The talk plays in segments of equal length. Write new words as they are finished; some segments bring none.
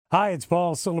Hi, it's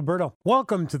Paul Siliberto.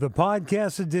 Welcome to the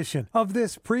podcast edition of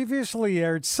this previously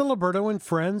aired Siliberto and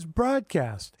Friends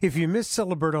broadcast. If you missed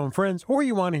Siliberto and Friends or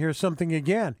you want to hear something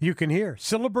again, you can hear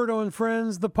Siliberto and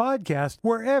Friends, the podcast,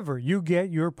 wherever you get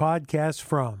your podcasts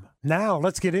from. Now,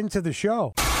 let's get into the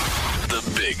show.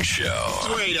 The Big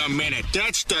Show. Wait a minute.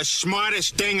 That's the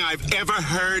smartest thing I've ever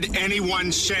heard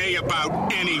anyone say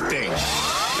about anything.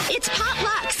 It's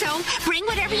potluck, so bring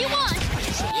whatever you want.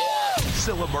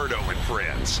 Siliberto and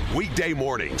Friends. Weekday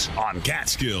mornings on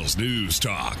Catskills News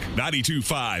Talk.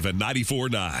 92.5 and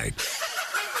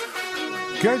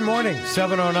 94.9. Good morning,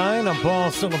 7:09. I'm Paul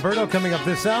Siliberto. Coming up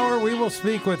this hour, we will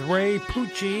speak with Ray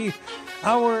Pucci,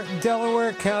 our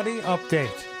Delaware County update.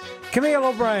 Camille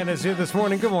O'Brien is here this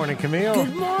morning. Good morning, Camille.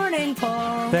 Good morning,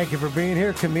 Paul. Thank you for being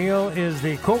here. Camille is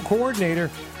the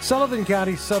co-coordinator, Sullivan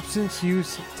County Substance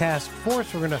Use Task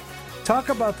Force. We're going to talk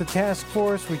about the task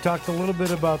force. We talked a little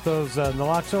bit about those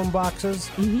naloxone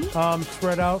boxes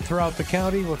spread out throughout the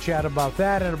county. We'll chat about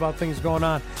that and about things going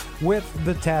on with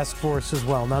the task force as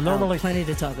well. Now, normally, plenty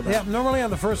to talk about. Yeah, normally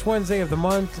on the first Wednesday of the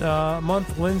month,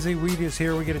 Lindsay Weed is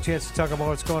here. We get a chance to talk about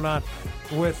what's going on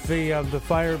with the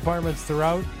fire departments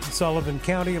throughout Sullivan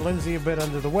County. Lindsay a bit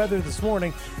under the weather this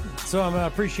morning, so I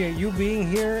appreciate you being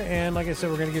here. And like I said,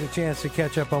 we're going to get a chance to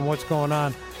catch up on what's going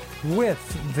on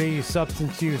with the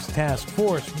Substance Use Task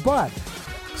Force. But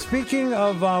speaking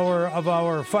of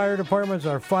our fire departments,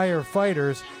 our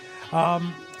firefighters,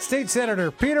 State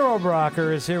Senator Peter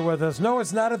Oberacker is here with us. No,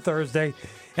 it's not a Thursday,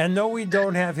 and no, we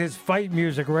don't have his fight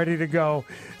music ready to go.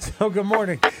 So good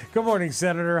morning. Good morning,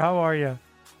 Senator. How are you?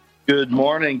 Good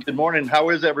morning. Good morning. How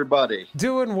is everybody?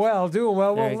 Doing well.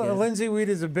 Well, good. Lindsay Weed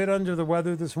is a bit under the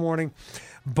weather this morning.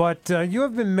 But you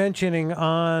have been mentioning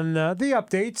on the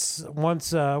updates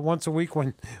once a week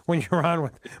when you're on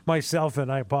with myself,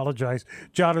 and I apologize,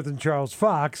 Jonathan Charles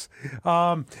Fox.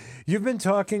 You've been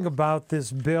talking about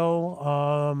this bill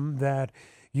that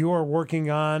you are working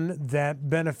on that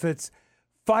benefits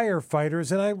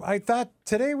firefighters, and I thought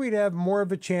today we'd have more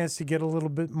of a chance to get a little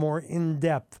bit more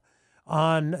in-depth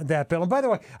on that bill. And by the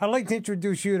way, I'd like to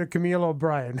introduce you to Camille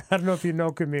O'Brien. I don't know if you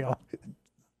know Camille.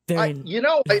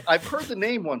 I've heard the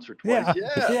name once or twice.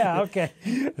 Yeah, okay.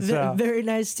 So, very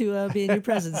nice to be in your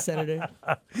presence, Senator.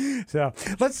 So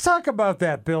let's talk about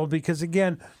that bill because,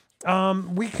 again,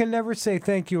 we can never say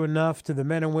thank you enough to the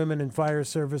men and women in fire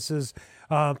services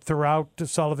throughout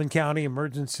Sullivan County,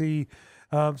 emergency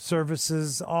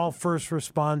services, all first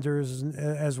responders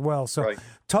as well. So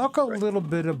talk a little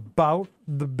bit about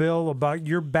the bill, about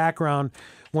your background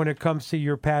when it comes to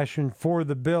your passion for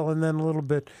the bill, and then a little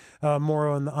bit more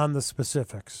on the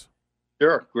specifics.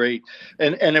 Sure, great.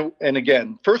 And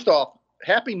again, first off,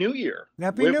 Happy New Year.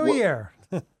 Happy New Year.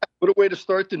 What a way to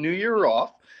start the new year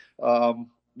off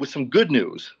with some good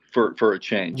news for a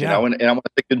change. Yeah. And I want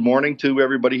to say good morning to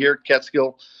everybody here at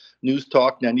Catskill News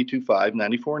Talk 92.5,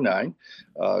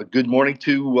 94.9. Good morning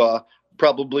to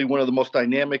probably one of the most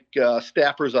dynamic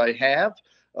staffers I have,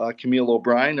 Camille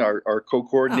O'Brien, our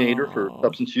co-coordinator for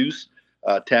Substance Use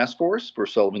Task Force for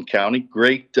Sullivan County.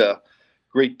 Great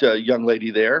young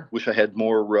lady there. Wish I had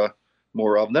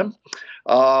more of them.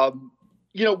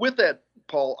 With that,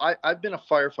 Paul, I've been a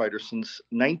firefighter since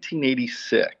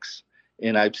 1986,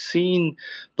 and I've seen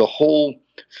the whole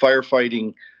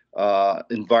firefighting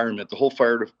environment, the whole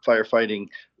firefighting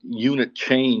unit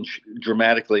change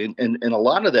dramatically, and a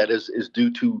lot of that is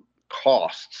due to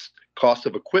cost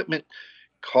of equipment,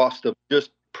 cost of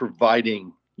just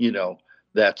providing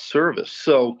that service.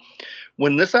 So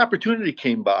when this opportunity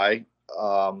came by,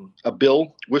 a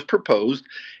bill was proposed,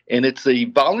 and it's a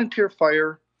volunteer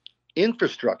fire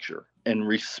infrastructure and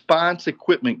response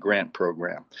equipment grant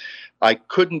program. I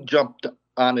couldn't jump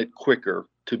on it quicker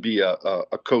to be a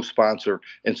co-sponsor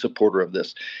and supporter of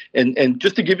this. And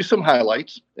just to give you some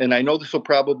highlights, and I know this will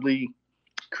probably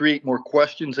create more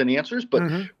questions than answers, but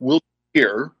we'll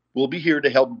be here to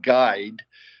help guide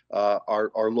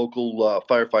our local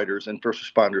firefighters and first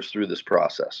responders through this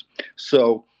process.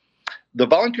 So the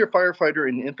Volunteer Firefighter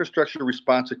and Infrastructure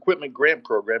Response Equipment Grant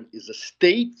Program is a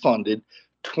state-funded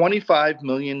 $25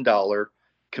 million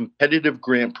competitive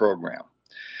grant program.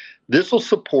 This will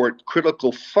support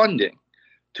critical funding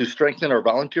to strengthen our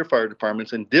volunteer fire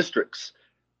departments and districts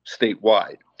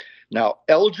statewide. Now,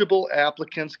 eligible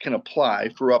applicants can apply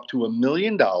for up to $1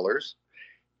 million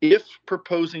if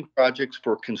proposing projects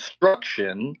for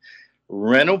construction,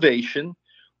 renovation,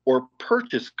 or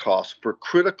purchase costs for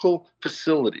critical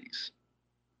facilities.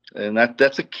 And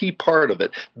that's a key part of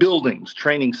it. Buildings,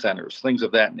 training centers, things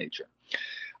of that nature.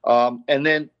 And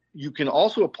then you can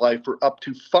also apply for up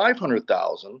to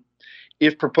 $500,000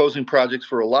 if proposing projects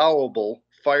for allowable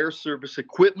fire service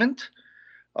equipment,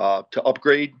 to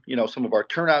upgrade, some of our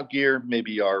turnout gear,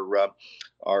 maybe our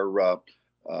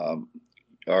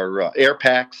air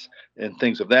packs and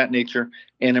things of that nature,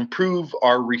 and improve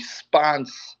our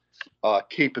response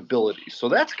capabilities. So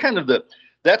that's kind of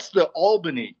that's the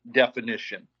Albany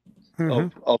definition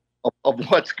of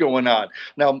what's going on.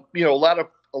 Now, a lot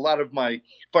of my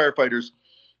firefighters,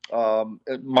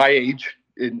 my age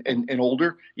and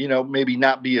older, maybe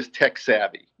not be as tech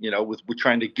savvy. We're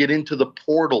trying to get into the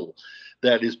portal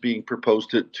that is being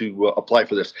proposed to apply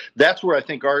for this. That's where I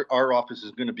think our office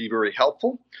is going to be very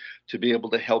helpful to be able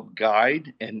to help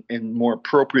guide and more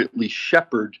appropriately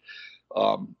shepherd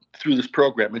through this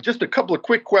program. And just a couple of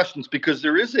quick questions, because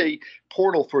there is a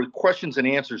portal for questions and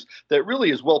answers that really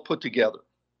is well put together.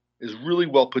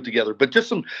 But just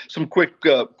some quick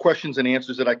questions and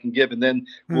answers that I can give, and then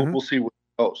we'll see where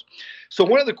it goes. So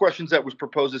one of the questions that was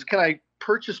proposed is, can I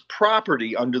purchase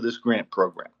property under this grant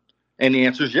program? And the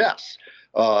answer is yes.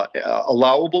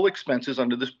 Allowable expenses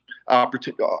under this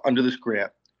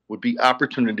grant would be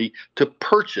opportunity to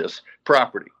purchase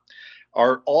property.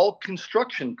 Are all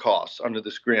construction costs under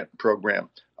this grant program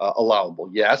allowable?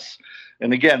 Yes.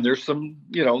 And again, there's some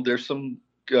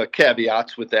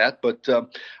caveats with that, but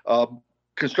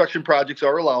construction projects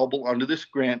are allowable under this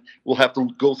grant. We'll have to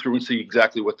go through and see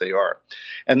exactly what they are.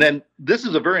 And then this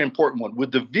is a very important one.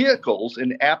 Would the vehicles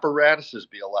and apparatuses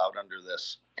be allowed under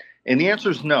this? And the answer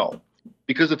is no,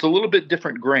 because it's a little bit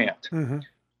different grant.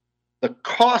 The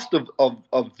cost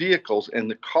of vehicles and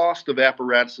the cost of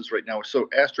apparatuses right now is so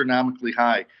astronomically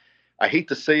high. I hate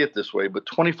to say it this way, but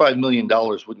 $25 million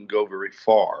wouldn't go very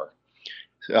far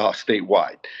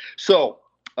statewide. So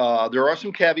there are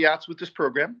some caveats with this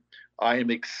program. I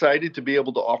am excited to be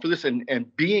able to offer this,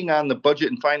 and being on the Budget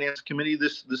and Finance Committee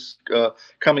this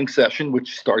coming session,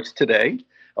 which starts today.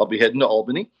 I'll be heading to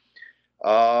Albany.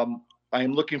 I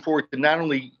am looking forward to not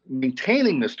only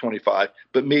maintaining this 25,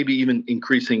 but maybe even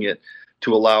increasing it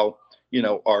to allow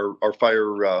our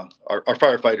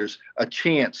firefighters a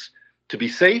chance to be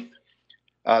safe,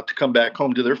 to come back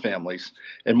home to their families,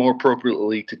 and more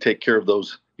appropriately to take care of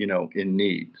those in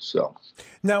need. So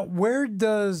now, where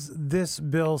does this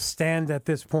bill stand at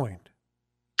this point?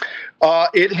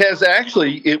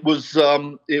 It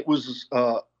was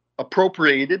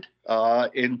appropriated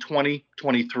in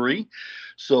 2023.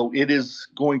 So it's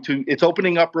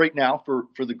opening up right now for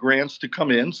the grants to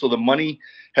come in. So the money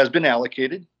has been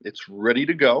allocated. It's ready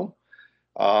to go.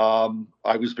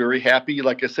 I was very happy,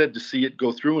 like I said, to see it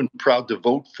go through, and proud to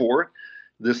vote for it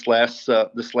this last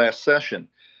session.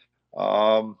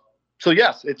 So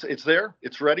yes, it's there.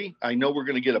 It's ready. I know we're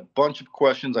going to get a bunch of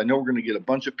questions. I know we're going to get a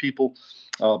bunch of people,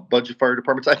 budget fire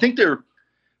departments. I think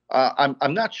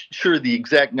I'm not sure the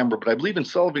exact number, but I believe in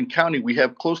Sullivan County, we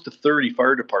have close to 30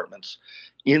 fire departments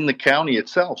in the county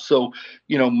itself. So,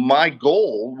 my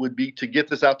goal would be to get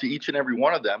this out to each and every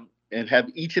one of them, and have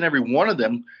each and every one of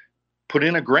them put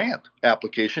in a grant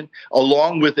application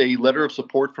along with a letter of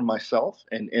support from myself.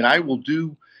 And I will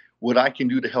do what I can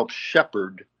do to help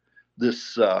shepherd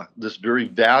this very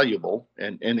valuable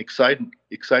and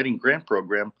exciting grant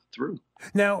program through.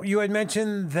 Now, you had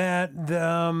mentioned that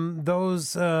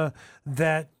those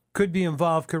that could be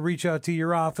involved could reach out to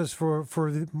your office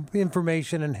for the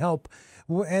information and help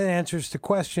and answers to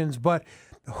questions. But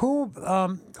who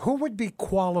would be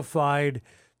qualified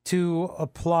to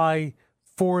apply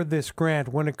for this grant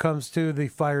when it comes to the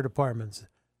fire departments?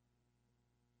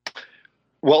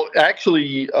 Well,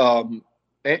 actually,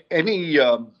 any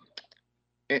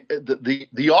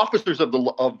the officers of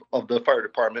the fire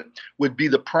department would be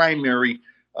the primary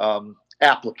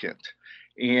applicant,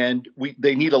 and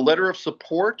they need a letter of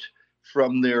support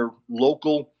from their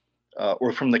local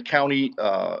or from the county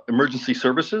emergency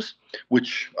services,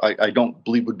 which I don't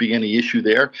believe would be any issue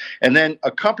there. And then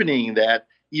accompanying that,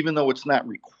 even though it's not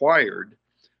required,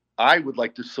 I would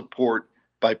like to support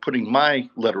by putting my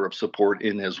letter of support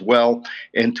in as well,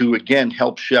 and to again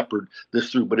help shepherd this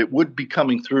through. But it would be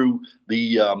coming through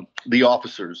the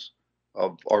officers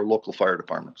of our local fire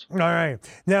departments. All right.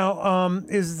 Now,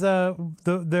 is their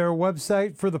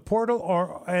website for the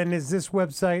portal, and is this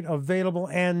website available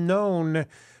and known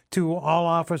to all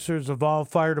officers of all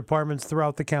fire departments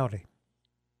throughout the county?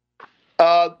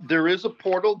 There is a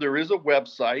portal. There is a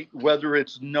website. Whether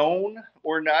it's known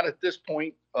or not at this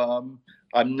point,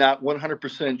 I'm not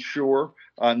 100% sure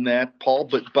on that, Paul.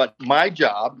 But my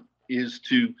job is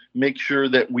to make sure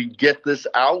that we get this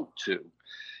out to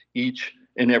each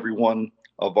and every one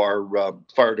of our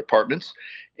fire departments.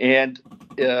 And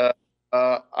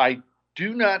I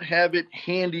do not have it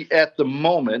handy at the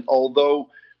moment, although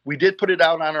we did put it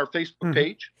out on our Facebook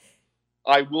page.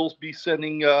 I will be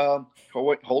sending.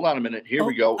 Hold on a minute. Here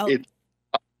we go.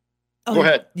 Go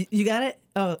ahead. You got it?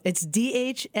 Oh, it's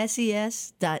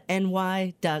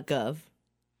dhses.ny.gov.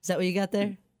 Is that what you got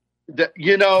there?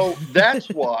 That's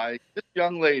why this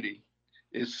young lady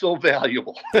is so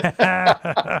valuable.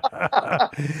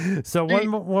 So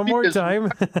one more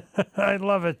time. I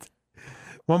love it.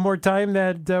 One more time,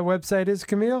 that website is,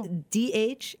 Camille?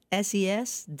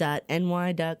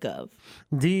 dhses.ny.gov.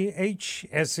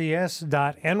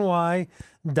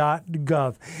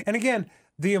 dhses.ny.gov. And again,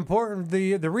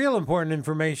 the real important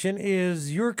information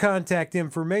is your contact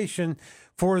information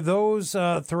for those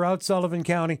throughout Sullivan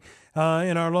County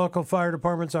in our local fire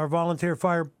departments, our volunteer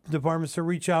fire departments, to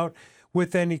reach out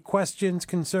with any questions,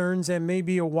 concerns, and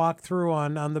maybe a walkthrough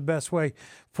on the best way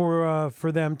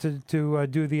for them to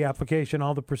do the application,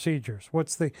 all the procedures.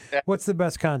 What's the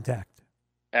best contact?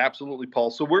 Absolutely,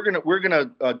 Paul. So we're gonna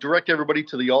direct everybody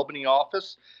to the Albany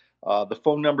office. The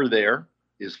phone number there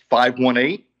is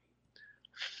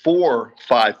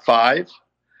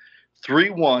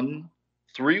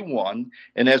 518-455-3131.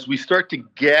 And as we start to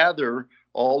gather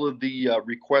all of the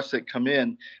requests that come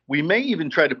in, we may even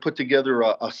try to put together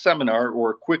a seminar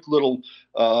or a quick little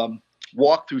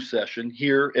walkthrough session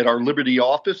here at our Liberty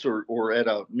office or at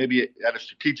maybe at a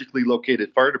strategically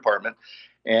located fire department,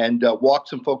 and walk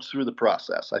some folks through the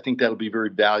process. I think that'll be very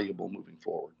valuable moving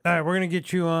forward. All right, we're going to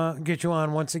get you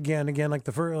on once again, like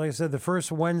I said, the first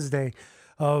Wednesday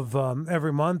of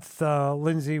every month.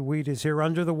 Lindsay Wheat is here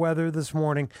under the weather this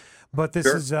morning, but this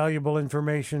is valuable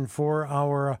information for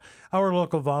our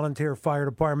local volunteer fire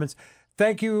departments.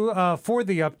 Thank you for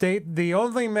the update. The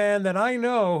only man that I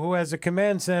know who has a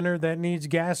command center that needs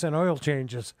gas and oil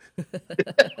changes.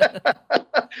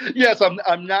 Yes,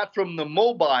 I'm not from the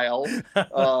mobile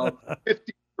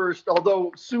 51st,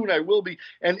 although soon I will be.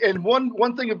 And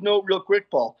one thing of note, real quick,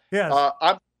 Paul. Yes.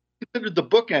 I'm considered the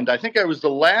bookend. I think I was the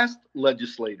last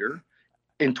legislator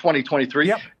in 2023.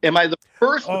 Yep. Am I the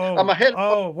first? I'm ahead.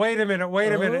 Wait a minute.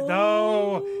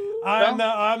 No,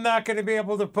 I'm not going to be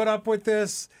able to put up with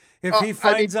this if he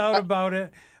finds out about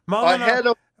it.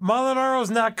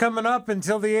 Molinaro's not coming up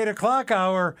until the 8 o'clock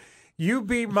hour. You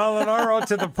beat Molinaro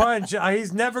to the punch.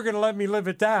 He's never going to let me live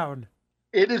it down.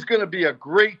 It is going to be a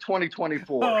great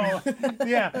 2024. Oh,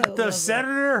 yeah. The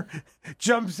senator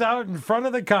jumps out in front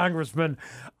of the congressman.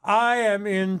 I am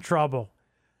in trouble.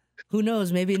 Who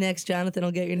knows? Maybe next Jonathan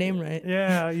will get your name right.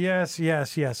 Yeah, yes.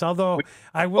 Although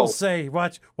I will say,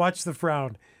 watch the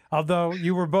frown. Although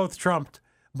you were both trumped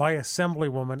by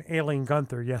Assemblywoman Aileen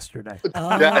Gunther yesterday.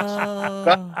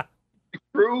 That's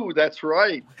true. That's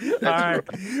right. All right.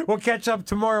 We'll catch up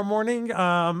tomorrow morning.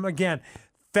 Again,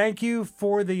 thank you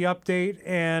for the update,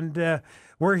 and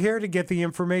we're here to get the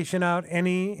information out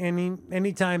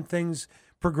anytime things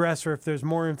progress or if there's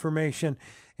more information,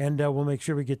 and we'll make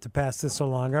sure we get to pass this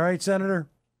along. All right, Senator?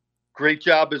 Great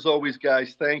job as always,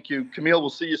 guys. Thank you. Camille, we'll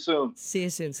see you soon. See you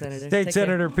soon, Senator. State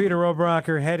Senator Peter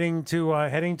Oberacker heading to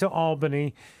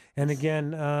Albany. And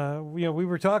again, we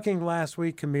were talking last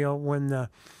week, Camille, when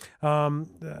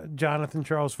Jonathan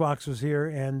Charles Fox was here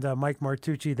and Mike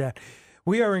Martucci, that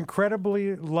we are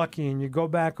incredibly lucky. And you go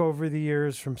back over the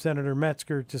years from Senator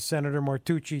Metzger to Senator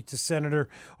Martucci to Senator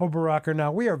Oberacker.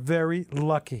 Now, we are very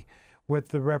lucky with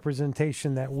the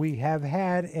representation that we have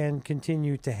had and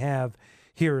continue to have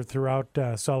here throughout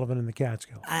Sullivan and the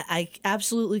Catskills. I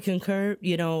absolutely concur.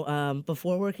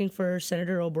 Before working for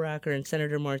Senator Oberacker and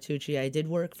Senator Martucci, I did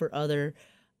work for other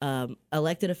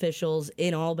elected officials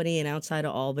in Albany and outside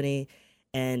of Albany.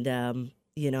 And,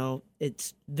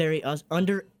 it's very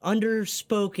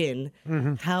underspoken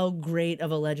how great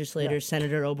of a legislator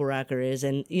Senator Oberacker is.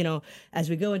 And, as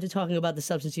we go into talking about the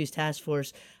Substance Use Task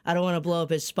Force, I don't want to blow up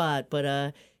his spot,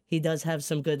 but he does have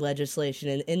some good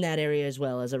legislation in that area as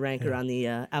well as a ranker on the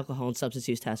Alcohol and Substance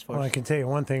Use Task Force. Well, I can tell you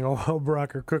one thing.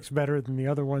 Oberacker cooks better than the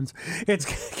other ones. It's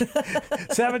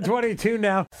 7:22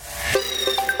 now.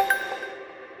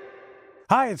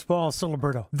 Hi, it's Paul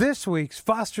Siliberto. This week's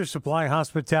Foster Supply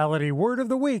Hospitality Word of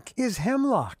the Week is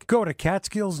hemlock. Go to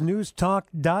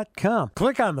CatskillsNewsTalk.com.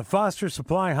 Click on the Foster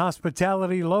Supply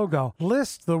Hospitality logo,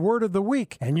 list the Word of the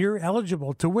Week, and you're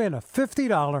eligible to win a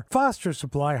 $50 Foster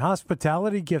Supply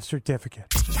Hospitality gift certificate.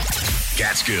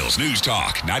 Catskills News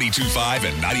Talk 92.5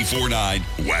 and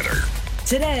 94.9 weather.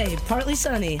 Today, partly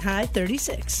sunny, high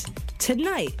 36.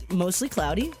 Tonight, mostly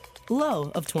cloudy,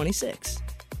 low of 26.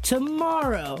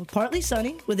 Tomorrow, partly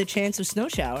sunny with a chance of snow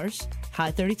showers, high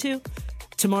 32.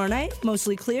 Tomorrow night,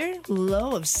 mostly clear,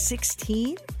 low of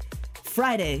 16.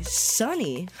 Friday,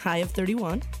 sunny, high of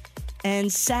 31.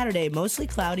 And Saturday, mostly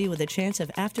cloudy with a chance of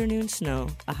afternoon snow,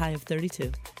 a high of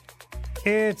 32.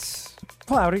 It's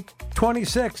cloudy,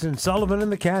 26 in Sullivan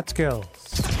and the Catskills.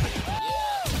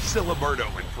 Siliberto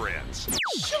and friends.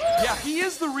 Yeah, he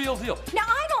is the real deal. Now,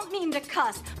 I don't mean to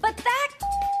cuss, but that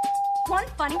one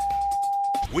funny.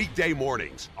 Weekday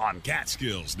mornings on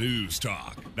Catskills News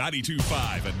Talk,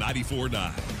 92.5 and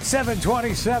 94.9.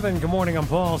 727. Good morning. I'm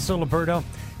Paul Siliberto.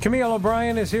 Camille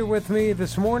O'Brien is here with me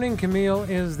this morning. Camille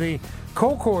is the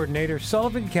co-coordinator,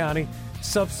 Sullivan County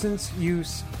Substance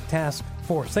Use Task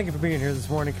Force. Thank you for being here this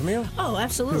morning, Camille. Oh,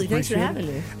 absolutely. Thanks for having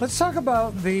me. Let's talk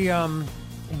about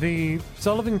the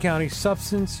Sullivan County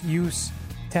Substance Use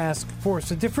Task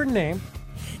Force. A different name.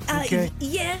 Okay.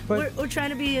 We're trying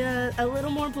to be a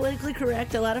little more politically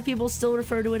correct. A lot of people still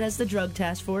refer to it as the Drug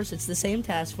Task Force. It's the same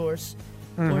task force.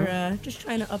 Mm-hmm. We're just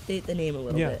trying to update the name a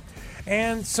little bit.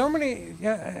 And so many,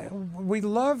 we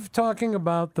love talking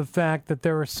about the fact that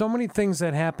there are so many things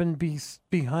that happen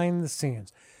behind the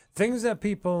scenes, things that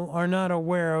people are not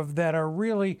aware of that are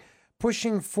really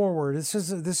pushing forward. This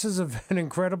is an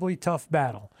incredibly tough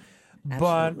battle.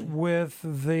 Absolutely. But with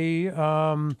the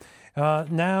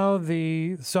now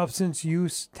the Substance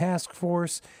Use Task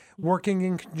Force working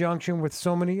in conjunction with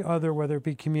so many other, whether it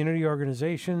be community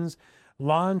organizations,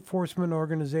 law enforcement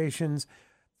organizations,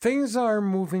 things are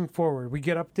moving forward. We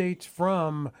get updates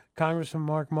from Congressman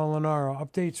Marc Molinaro,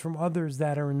 updates from others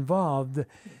that are involved,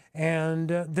 and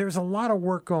there's a lot of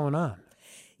work going on.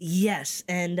 Yes,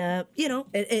 and,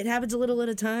 it happens a little at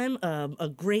a time. A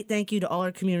great thank you to all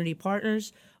our community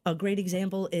partners. A great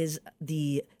example is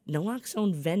the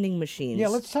naloxone vending machines. Yeah,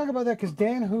 let's talk about that because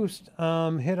Dan Hoost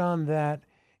hit on that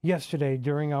yesterday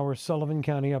during our Sullivan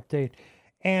County update.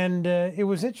 And it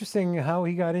was interesting how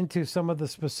he got into some of the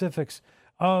specifics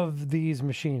of these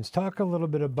machines. Talk a little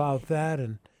bit about that.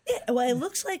 And yeah, well, it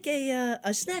looks like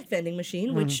a snack vending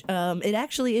machine, which it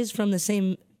actually is from the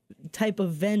same type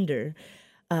of vendor.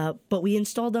 But we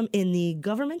installed them in the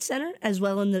government center as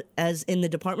well as in the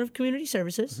Department of Community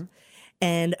Services. Mm-hmm.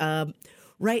 And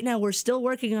right now we're still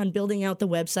working on building out the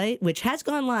website, which has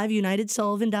gone live,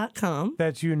 UnitedSullivan.com.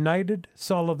 That's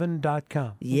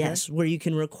UnitedSullivan.com. Yes, where you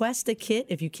can request a kit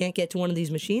if you can't get to one of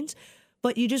these machines.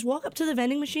 But you just walk up to the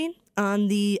vending machine. On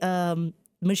the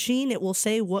machine, it will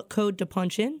say what code to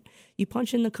punch in. You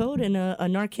punch in the code and a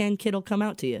Narcan kit will come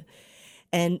out to you.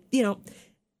 And,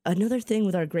 another thing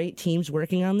with our great teams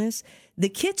working on this, the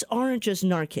kits aren't just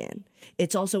Narcan.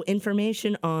 It's also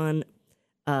information on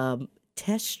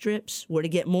test strips, where to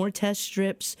get more test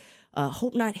strips,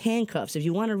 Hope Not handcuffs. If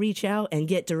you want to reach out and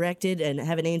get directed and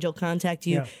have an angel contact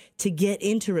you to get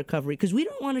into recovery, because we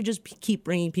don't want to just keep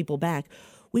bringing people back.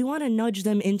 We want to nudge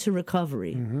them into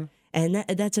recovery, and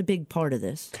that's a big part of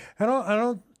this. I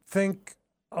don't think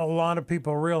a lot of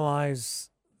people realize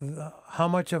how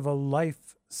much of a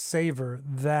lifesaver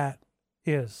that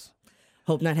is.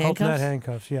 Hope Not handcuffs? Hope Not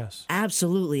handcuffs, yes.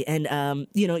 Absolutely. And,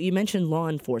 you mentioned law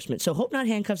enforcement. So Hope Not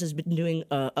handcuffs has been doing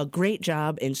a great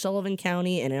job in Sullivan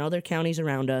County and in other counties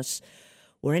around us,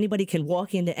 where anybody can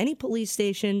walk into any police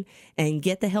station and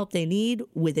get the help they need.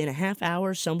 Within a half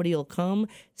hour, somebody will come,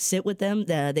 sit with them.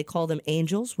 They call them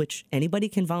angels, which anybody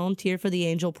can volunteer for the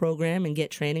angel program and get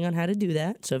training on how to do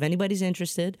that. So if anybody's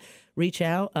interested, reach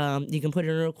out. You can put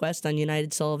in a request on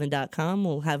UnitedSullivan.com.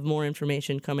 We'll have more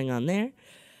information coming on there.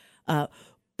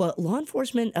 But law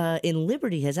enforcement in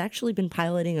Liberty has actually been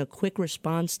piloting a quick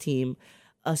response team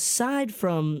aside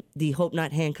from the Hope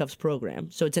Not Handcuffs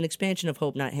program. So it's an expansion of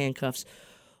Hope Not Handcuffs,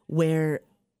 where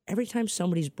every time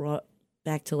somebody's brought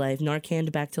back to life,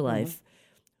 Narcaned back to life,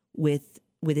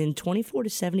 within 24 to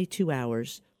 72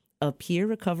 hours, a peer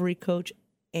recovery coach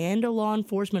and a law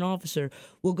enforcement officer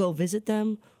will go visit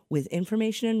them with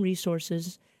information and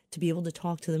resources to be able to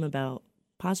talk to them about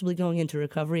possibly going into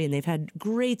recovery, and they've had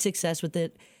great success with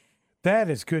it.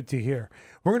 That is good to hear.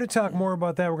 We're going to talk more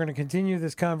about that. We're going to continue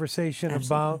this conversation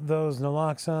about those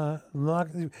naloxone. What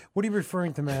are you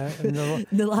referring to, Matt?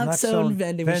 Naloxone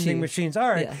vending machines. All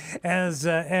right. Yeah.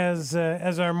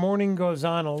 As our morning goes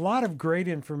on, a lot of great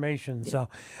information. So,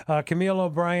 Camille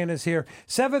O'Brien is here.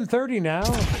 7:30 now.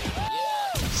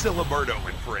 Siliberto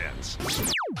and friends.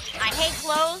 I hate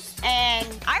clothes, and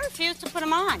I refuse to put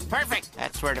them on. Perfect.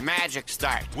 That's where the magic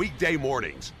starts. Weekday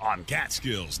mornings on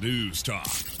Catskills News Talk,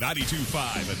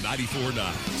 92.5 and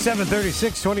 94.9.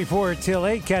 7:36, 24 till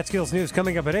 8. Catskills News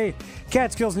coming up at 8.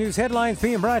 Catskills News headlines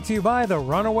being brought to you by the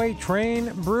Runaway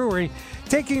Train Brewery,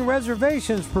 taking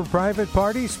reservations for private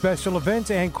parties, special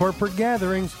events, and corporate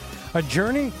gatherings. A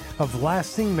journey of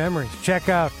lasting memories. Check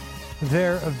out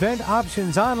their event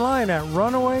options online at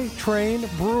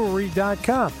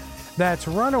runawaytrainbrewery.com. That's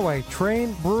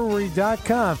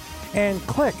runawaytrainbrewery.com, and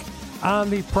click on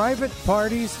the private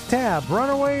parties tab.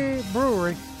 Runaway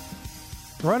Brewery,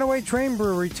 Runaway Train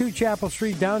Brewery, 2 Chapel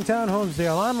Street, downtown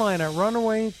Holmesdale. Online at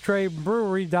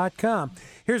runawaytrainbrewery.com.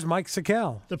 Here's Mike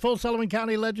Sickell. The full Sullivan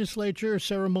County Legislature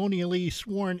ceremonially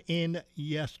sworn in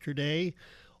yesterday.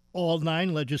 All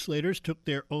 9 legislators took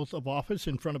their oath of office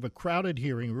in front of a crowded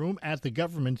hearing room at the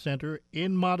Government Center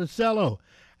in Monticello.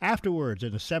 Afterwards,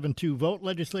 in a 7-2 vote,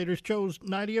 legislators chose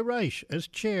Nadia Reich as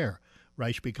chair.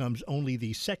 Reich becomes only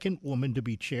the second woman to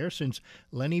be chair since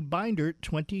Lenny Binder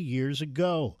 20 years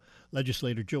ago.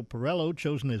 Legislator Joe Perello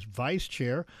chosen as vice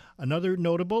chair. Another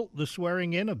notable, the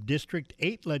swearing-in of District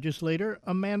 8 legislator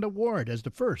Amanda Ward as the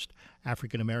first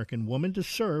African-American woman to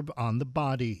serve on the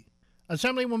body.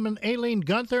 Assemblywoman Aileen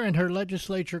Gunther and her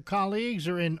legislature colleagues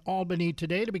are in Albany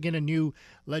today to begin a new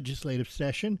legislative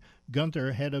session.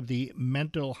 Gunther, head of the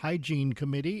Mental Hygiene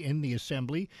Committee in the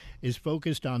Assembly, is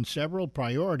focused on several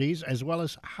priorities as well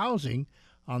as housing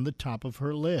on the top of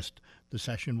her list. The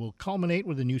session will culminate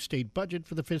with a new state budget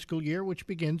for the fiscal year, which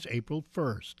begins April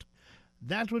 1st.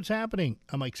 That's what's happening.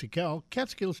 I'm Mike Sickell,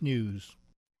 Catskills News.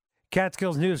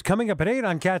 Catskills News coming up at 8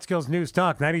 on Catskills News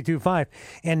Talk, 92.5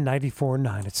 and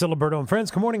 94.9. It's Siliberto and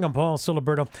Friends. Good morning, I'm Paul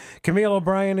Siliberto. Camille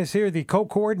O'Brien is here, the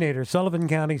co-coordinator, Sullivan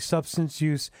County Substance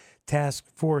Use Task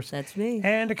Force. That's me.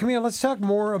 And Camille, let's talk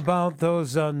more about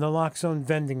those naloxone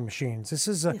vending machines. This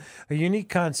is a unique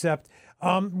concept.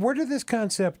 Where did this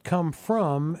concept come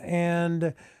from,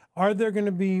 and are there going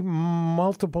to be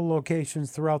multiple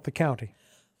locations throughout the county?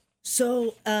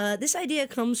 So this idea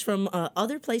comes from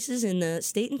other places in the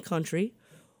state and country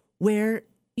where,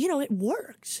 it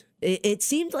works. It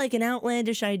seemed like an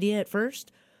outlandish idea at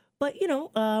first, but,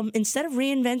 instead of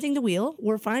reinventing the wheel,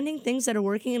 we're finding things that are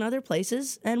working in other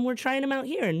places, and we're trying them out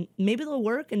here. And maybe they'll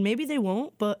work, and maybe they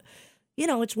won't, but,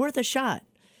 it's worth a shot.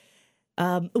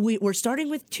 We're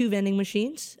starting with 2 vending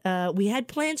machines. We had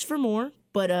plans for more,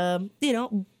 but,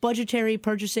 budgetary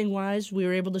purchasing-wise, we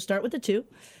were able to start with the 2.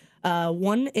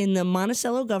 One in the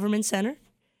Monticello Government Center.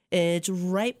 It's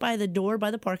right by the door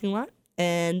by the parking lot.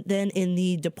 And then in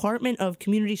the Department of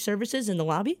Community Services in the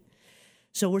lobby.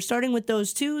 So we're starting with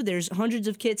those 2. There's hundreds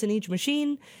of kits in each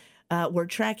machine. We're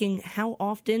tracking how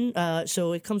often.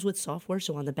 So it comes with software.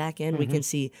 So on the back end, we can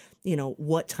see,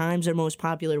 what times are most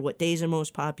popular, what days are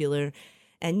most popular,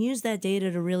 and use that data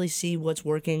to really see what's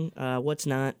working, what's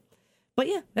not. But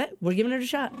yeah, we're giving it a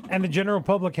shot. And the general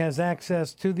public has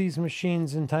access to these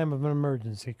machines in time of an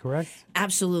emergency, correct?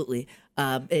 Absolutely.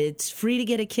 It's free to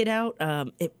get a kit out.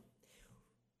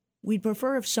 We'd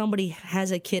prefer if somebody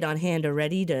has a kit on hand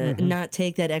already to not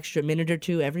take that extra minute or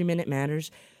 2. Every minute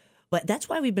matters. But that's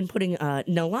why we've been putting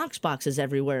Nalox boxes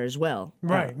everywhere as well.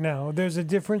 Right. Now, there's a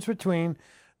difference between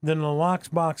the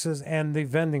Nalox boxes and the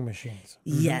vending machines.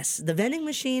 Yes. The vending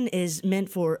machine is meant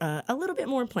for a little bit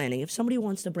more planning. If somebody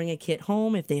wants to bring a kit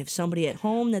home, if they have somebody at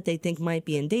home that they think might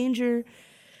be in danger.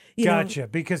 Gotcha.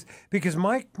 Because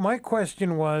my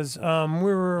question was,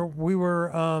 we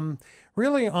were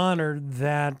really honored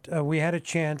that we had a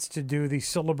chance to do the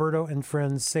Siliberto and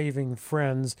Friends Saving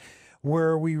Friends,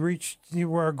 where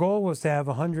our goal was to have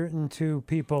 102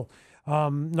 people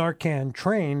Narcan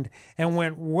trained, and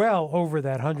went well over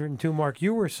that 102 mark.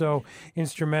 You were so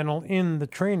instrumental in the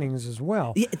trainings as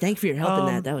well. Yeah, thank you for your help in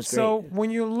that. That was great. So when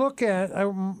you look at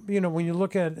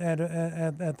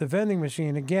at the vending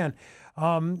machine again,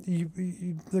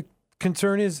 the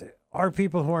concern is, are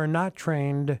people who are not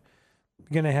trained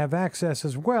going to have access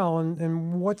as well?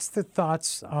 And what's the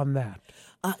thoughts on that?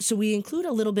 So we include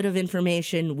a little bit of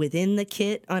information within the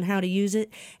kit on how to use it,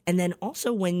 and then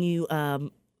also when you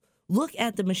look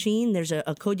at the machine, there's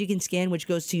a code you can scan which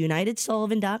goes to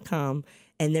unitedsullivan.com,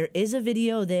 and there is a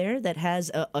video there that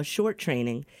has a short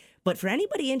training. But for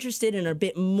anybody interested in a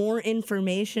bit more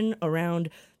information around,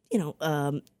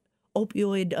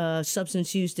 opioid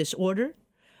substance use disorder,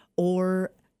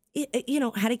 or,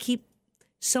 how to keep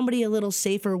somebody a little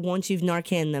safer once you've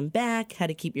Narcan them back, how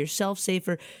to keep yourself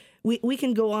safer, we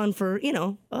can go on for,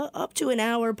 up to an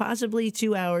hour, possibly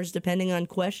 2 hours, depending on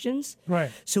questions.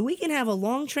 Right. So we can have a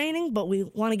long training, but we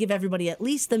want to give everybody at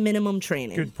least the minimum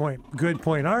training. Good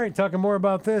point. All right, talking more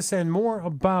about this and more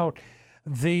about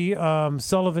the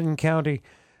Sullivan County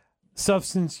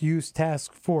Substance Use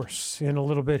Task Force in a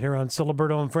little bit here on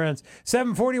Siliberto and Friends.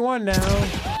 7:41 now.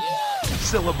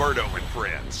 Siliberto and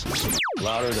Friends.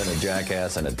 Louder than a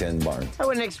jackass in a tin barn. I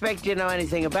wouldn't expect you to know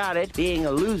anything about it, being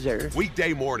a loser.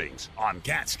 Weekday mornings on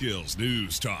Catskills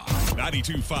News Talk,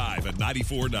 92.5 and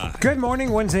 94.9. Good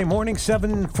morning, Wednesday morning,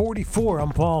 7:44.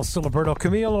 I'm Paul Siliberto.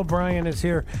 Camille O'Brien is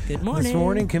here. Good morning. This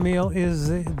morning, Camille is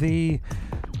the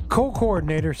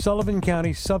co-coordinator, Sullivan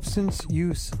County Substance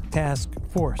Use Task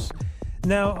Force.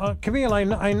 Now, Camille,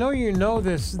 I know you know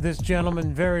this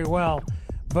gentleman very well,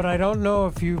 but I don't know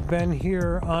if you've been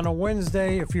here on a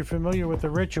Wednesday, if you're familiar with the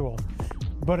ritual.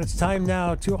 But it's time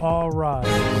now to all rise.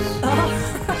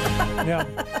 Yeah.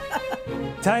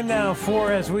 Time now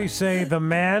for, as we say, the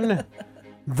man,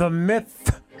 the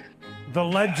myth, the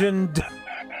legend,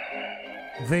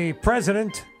 the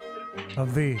president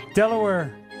of the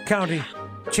Delaware County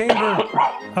Chamber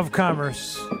of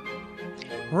Commerce,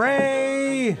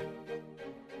 Ray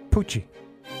Pucci.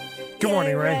 Good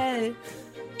morning, Ray.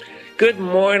 Good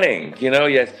morning. You know,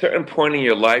 at a certain point in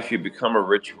your life, you become a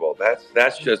ritual.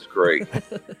 That's just great.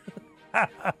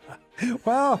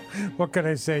 Well, what can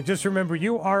I say? Just remember,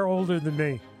 you are older than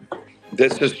me.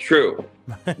 This is true.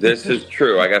 This is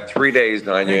true. I got 3 days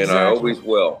on you, and I always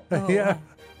will. Yeah,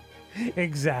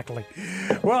 exactly.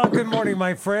 Well, good morning,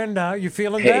 my friend. You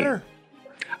feeling better?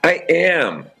 I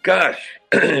am. Gosh,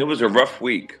 it was a rough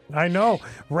week. I know.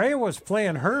 Ray was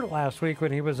playing hurt last week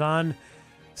when he was on,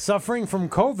 suffering from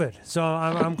COVID. So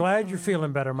I'm glad you're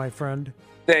feeling better, my friend.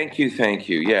 Thank you.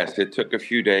 Yes, it took a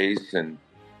few days, and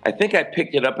I think I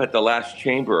picked it up at the last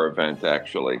chamber event,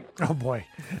 actually. Oh, boy.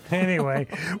 Anyway,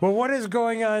 well, what is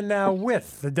going on now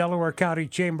with the Delaware County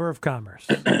Chamber of Commerce?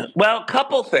 Well, a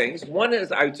couple things. One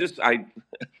is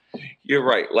you're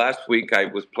right. Last week I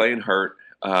was playing hurt,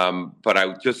 but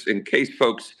I just, in case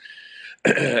folks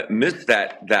missed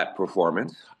that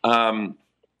performance,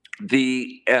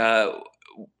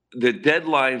 the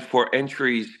deadline for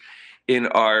entries in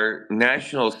our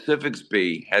National Civics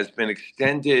Bee has been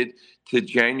extended to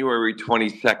January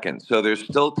 22nd. So there's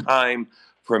still time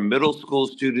for middle school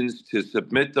students to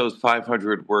submit those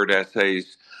 500-word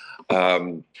essays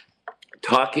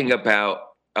talking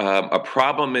about a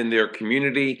problem in their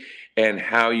community and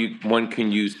how one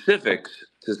can use civics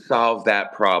to solve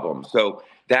that problem. So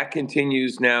that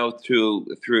continues now through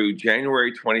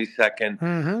January 22nd.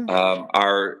 Mm-hmm.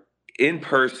 Our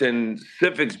in-person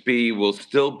Civics Bee will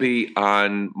still be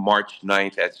on March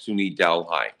 9th at SUNY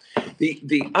Delhi.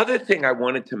 The other thing I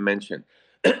wanted to mention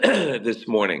this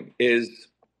morning is,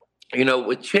 you know,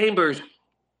 with a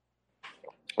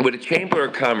Chamber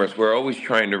of Commerce, we're always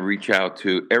trying to reach out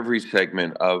to every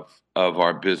segment of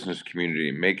our business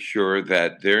community, make sure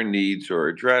that their needs are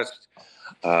addressed,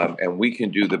 and we can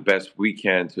do the best we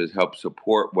can to help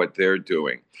support what they're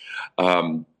doing.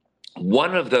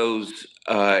 One of those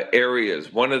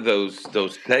areas, one of those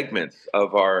segments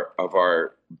of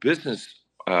our business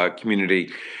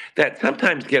community that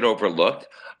sometimes get overlooked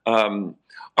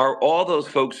are all those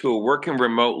folks who are working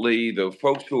remotely, the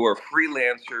folks who are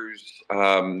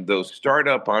freelancers, those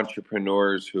startup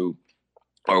entrepreneurs who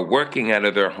are working out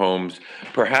of their homes,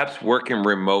 perhaps working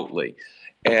remotely.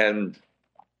 And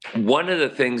one of the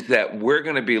things that we're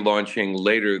going to be launching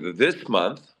later this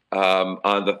month,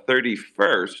 on the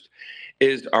 31st,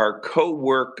 is our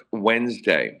Co-Work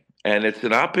Wednesday. And it's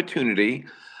an opportunity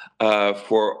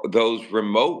for those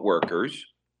remote workers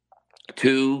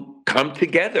to come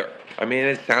together. I mean,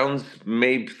 it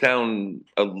may sound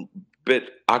a bit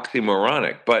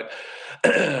oxymoronic, but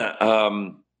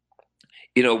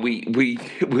you know, we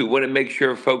want to make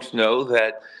sure folks know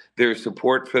that there's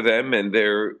support for them and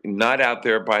they're not out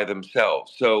there by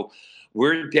themselves. So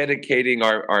we're dedicating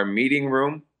our meeting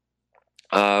room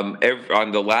on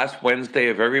the last Wednesday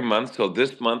of every month. So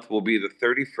this month will be the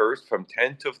 31st from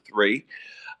 10 to 3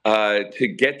 to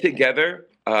get together,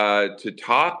 to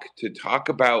talk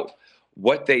about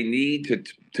what they need,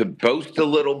 to boast a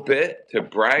little bit, to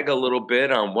brag a little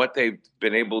bit on what they've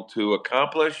been able to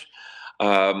accomplish.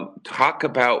 Talk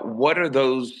about what are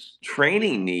those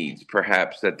training needs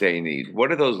perhaps that they need?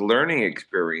 What are those learning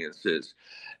experiences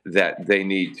that they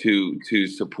need to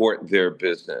support their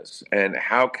business? And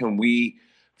how can we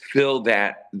fill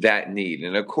that need?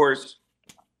 And of course,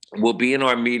 we'll be in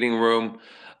our meeting room,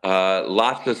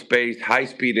 lots of space,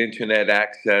 high-speed internet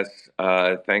access,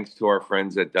 thanks to our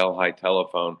friends at Delhi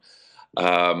Telephone,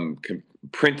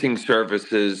 printing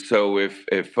services. So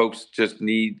if folks just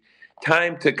need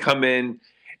time to come in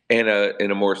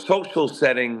a more social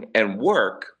setting and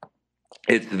work,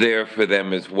 it's there for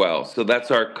them as well. So that's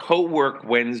our Co-Work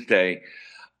Wednesday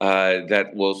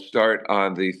that will start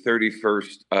on the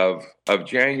 31st of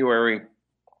January.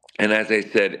 And as I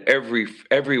said,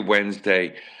 every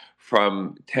Wednesday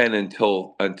from 10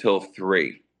 until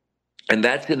 3. And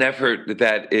that's an effort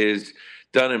that is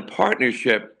done in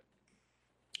partnership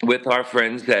with our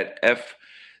friends at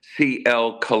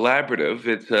FCL Collaborative.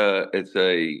 It's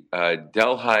a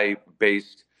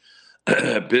Delhi-based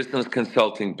business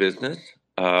consulting business.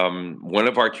 One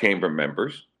of our chamber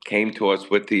members came to us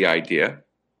with the idea,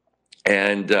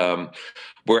 and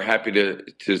we're happy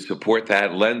to support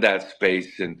that, lend that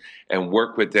space, and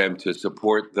work with them to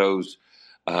support those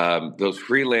those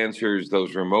freelancers,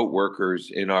 those remote workers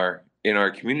in our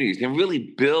communities, and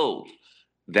really build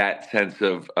that sense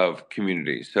of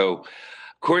community. So,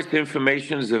 of course, the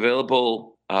information is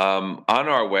available on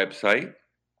our website.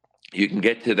 You can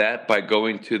get to that by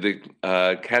going to the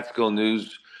Catskill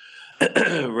News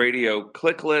radio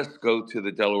click list, go to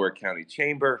the Delaware County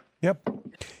Chamber. Yep.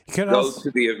 You can go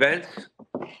to the events.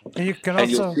 And you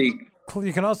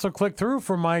can also click through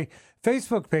from my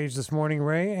Facebook page this morning,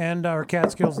 Ray, and our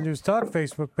Catskills News Talk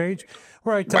Facebook page,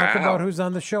 where I talk about who's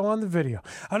on the show on the video.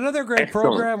 Another great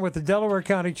program with the Delaware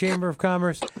County Chamber of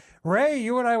Commerce. Ray,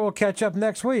 you and I will catch up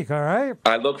next week, all right?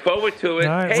 I look forward to it.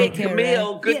 Right, hey,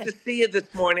 Camille, good to see you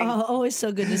this morning. Oh, always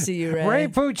so good to see you, Ray. Ray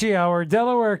Pucci, our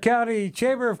Delaware County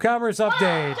Chamber of Commerce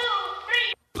update. 1,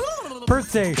 2, 3.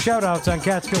 Birthday shout-outs on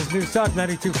Catskills News Talk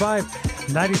 92.5,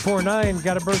 94.9.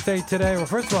 Got a birthday today. Well,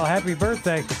 first of all, happy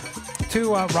birthday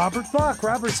to Robert Bach.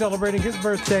 Robert's celebrating his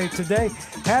birthday today.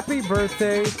 Happy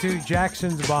birthday to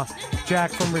Jackson's Bach.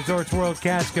 Jack from Resorts World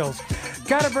Catskills.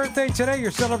 Got a birthday today.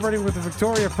 You're celebrating with the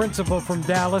Victoria Principal from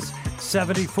Dallas,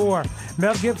 74.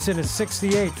 Mel Gibson is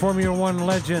 68. Formula One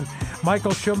legend.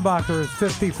 Michael Schumacher is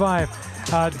 55.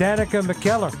 Danica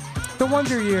McKellar, the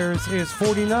Wonder Years, is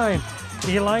 49.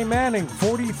 Eli Manning,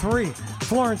 43.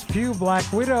 Florence Pugh,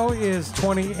 Black Widow, is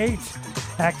 28.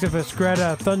 Activist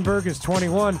Greta Thunberg is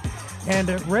 21. And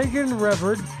Reagan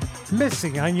Reverd,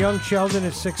 missing on young Sheldon,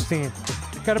 is 16.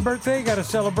 Got a birthday, got a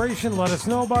celebration, let us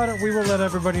know about it. We will let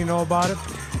everybody know about it.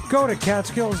 Go to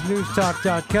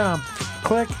CatskillsNewsTalk.com,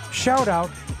 click Shout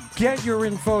Out, get your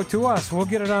info to us. We'll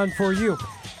get it on for you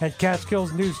at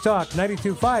Catskills News Talk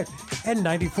 92.5 and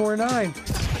 94.9.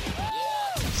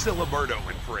 Siliberto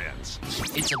and Friends.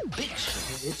 It's a big show.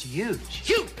 It's huge.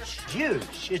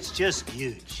 Huge. It's just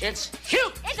huge. It's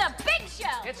huge. It's a big show.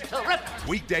 It's terrific.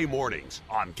 Weekday mornings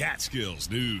on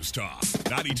Catskills News Talk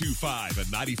 92.5 and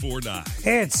 94.9.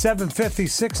 It's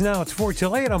 7:56 now. It's 4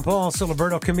 till 8. I'm Paul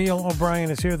Siliberto. Camille O'Brien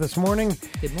is here this morning.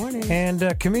 Good morning.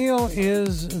 And Camille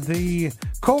is the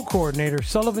co-coordinator,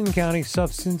 Sullivan County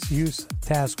Substance Use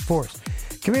Task Force.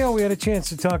 Camille, we had a chance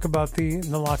to talk about the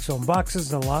naloxone boxes,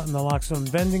 the naloxone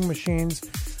vending machines.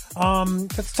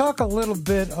 Let's talk a little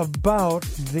bit about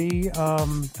the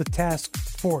task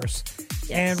force,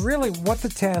 and really what the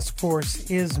task force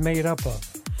is made up of.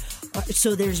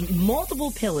 So there's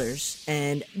multiple pillars,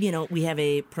 and we have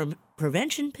a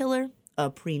prevention pillar,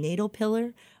 a prenatal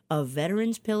pillar, a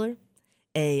veterans pillar,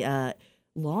 a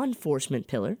law enforcement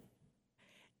pillar,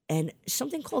 and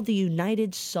something called the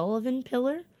United Sullivan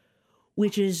pillar,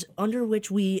 which is under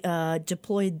which we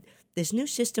deployed this new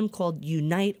system called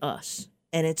Unite Us.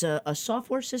 And it's a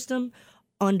software system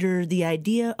under the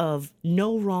idea of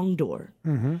no wrong door.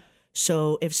 Mm-hmm.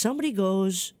 So if somebody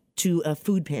goes to a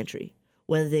food pantry,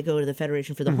 whether they go to the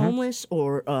Federation for the Homeless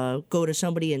or go to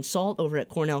somebody in Salt over at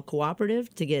Cornell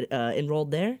Cooperative to get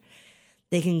enrolled there,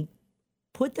 they can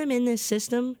put them in this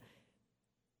system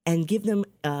and give them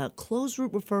closed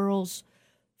route referrals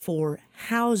for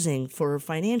housing, for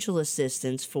financial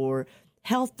assistance, for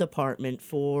health department,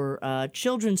 for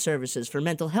children's services, for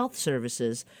mental health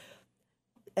services,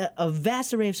 a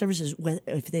vast array of services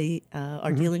if they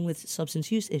are dealing with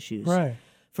substance use issues. Right.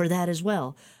 For that as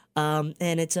well.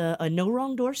 And it's a no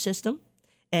wrong door system.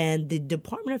 And the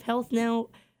Department of Health now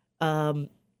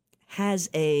has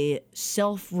a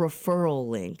self-referral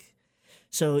link.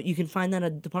 So you can find that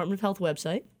on the Department of Health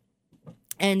website.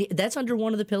 And that's under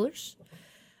one of the pillars.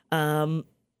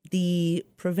 The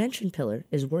prevention pillar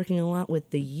is working a lot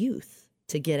with the youth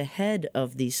to get ahead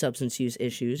of these substance use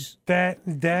issues. That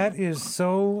is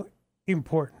so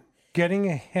important. Getting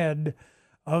ahead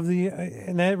of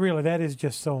and that is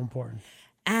just so important.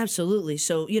 Absolutely.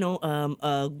 So,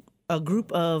 a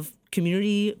group of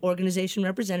community organization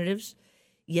representatives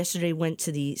yesterday went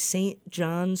to the St.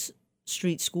 John's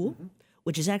Street School,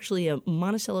 which is actually a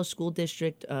Monticello School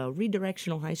District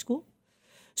redirectional high school.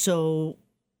 So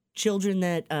children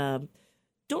that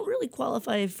don't really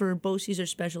qualify for BOCES or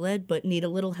special ed, but need a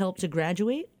little help to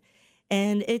graduate.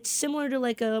 And it's similar to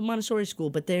like a Montessori school,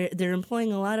 but they're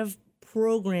employing a lot of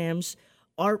programs,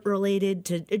 art-related,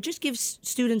 to it just gives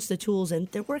students the tools, and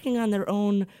they're working on their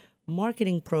own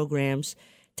marketing programs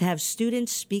to have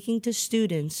students speaking to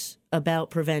students about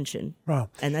prevention. Wow.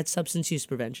 And that's substance use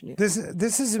prevention. Yeah.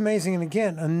 This is amazing. And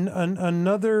again,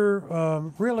 another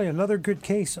good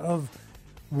case of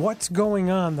what's going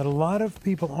on that a lot of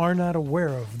people are not aware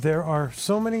of. There are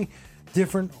so many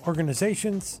different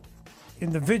organizations,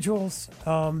 individuals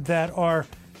that are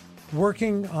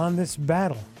working on this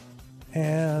battle.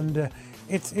 And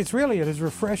it is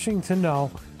refreshing to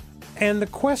know. And the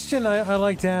question I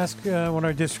like to ask when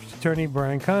our district attorney,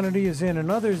 Brian Conity, is in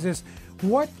and others is,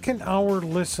 what can our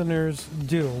listeners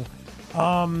do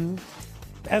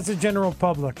as a general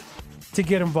public to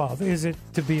get involved? Is it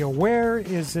to be aware?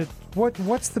 Is it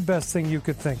what's the best thing you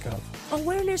could think of?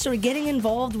 Awareness or getting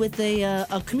involved with a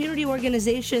community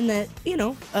organization that,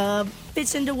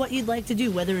 fits into what you'd like to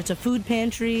do, whether it's a food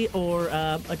pantry or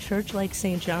a church like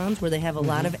St. John's where they have a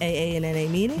lot of AA and NA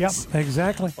meetings. Yep,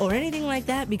 exactly. Or anything like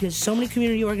that, because so many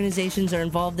community organizations are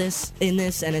involved in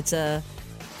this, and it's a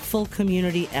full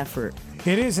community effort.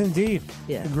 It is indeed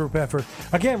a group effort.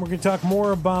 Again, we're going to talk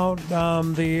more about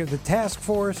the task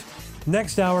force.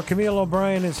 Next hour, Camille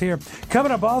O'Brien is here.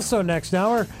 Coming up also next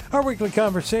hour, our weekly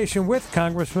conversation with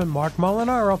Congressman Marc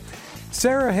Molinaro.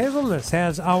 Sarah Hazelni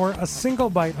has a single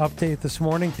bite update this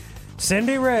morning.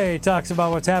 Cindy Ray talks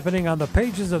about what's happening on the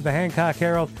pages of the Hancock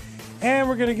Herald. And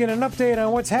we're going to get an update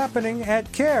on what's happening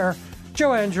at CARE.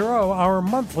 Joanne Gerow, our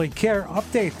monthly CARE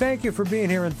update. Thank you for being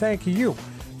here, and thank you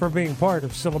for being part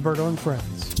of Siliberto and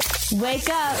Friends. Wake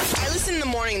up. I listen in the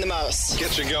morning the most.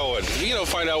 Gets you going.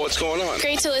 Find out what's going on.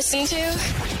 Great to listen to.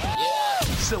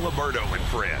 Siliberto and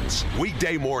Friends.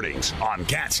 Weekday mornings on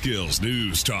Catskills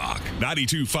News Talk.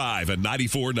 92.5 and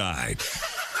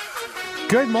 94.9.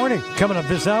 Good morning. Coming up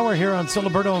this hour here on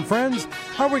Siliberto and Friends,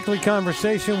 our weekly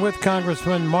conversation with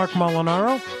Congressman Marc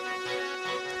Molinaro.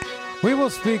 We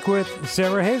will speak with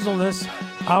Sarah Hazelni,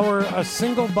 our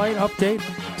single bite update.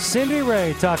 Cindy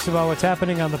Ray talks about what's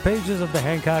happening on the pages of the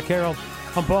Hancock Herald.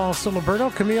 I'm Paul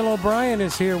Siliberto. Camille O'Brien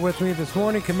is here with me this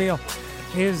morning. Camille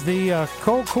is the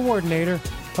co-coordinator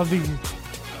of the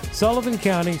Sullivan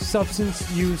County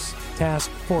Substance Use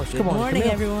Task Force. Good morning,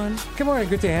 everyone. Good morning.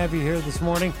 Good to have you here this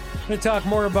morning. We're going to talk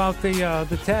more about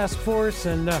the task force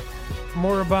and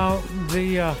more about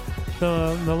the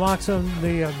naloxone,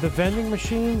 the vending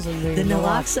machines and the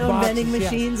naloxone vending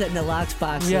machines and nalox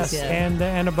boxes. Yes,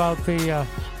 and about the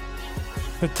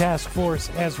task force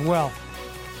as well.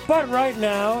 But right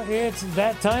now, it's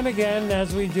that time again,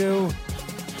 as we do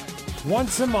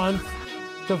once a month,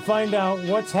 to find out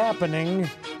what's happening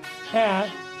at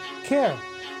CARE.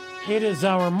 It is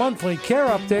our monthly CARE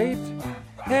update,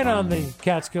 and on the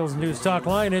Catskills News Talk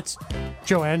line, it's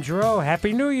Joanne Gerow.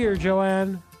 Happy New Year,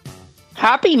 Joanne.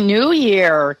 Happy New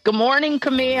Year. Good morning,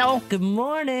 Camille. Good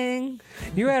morning.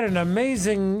 You had an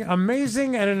amazing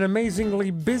and an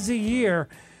amazingly busy year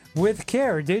with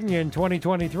CARE, didn't you, in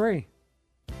 2023?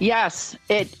 Yes,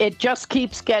 it just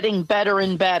keeps getting better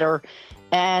and better.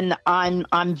 And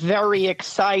I'm very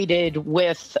excited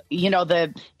with,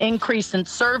 the increase in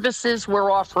services we're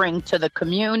offering to the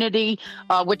community,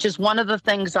 which is one of the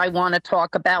things I want to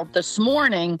talk about this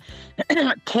morning.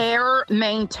 CARE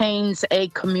maintains a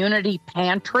community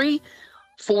pantry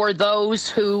for those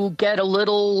who get a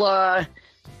little,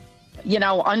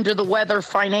 under the weather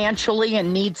financially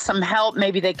and need some help.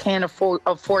 Maybe they can't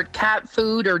afford cat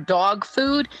food or dog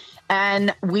food,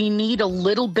 and we need a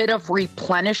little bit of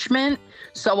replenishment.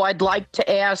 So I'd like to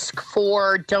ask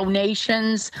for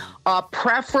donations,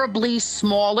 preferably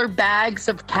smaller bags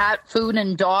of cat food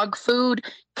and dog food,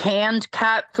 canned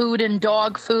cat food and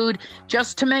dog food,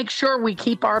 just to make sure we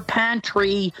keep our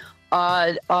pantry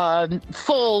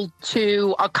full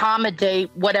to accommodate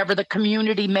whatever the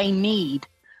community may need.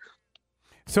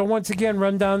 So once again,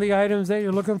 run down the items that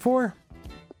you're looking for.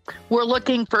 We're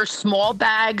looking for small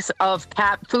bags of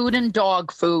cat food and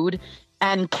dog food,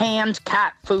 and canned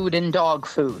cat food and dog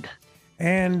food.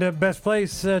 And best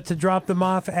place to drop them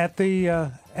off at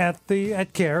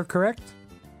CARE, correct?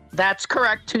 That's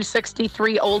correct.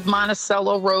 263 Old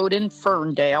Monticello Road in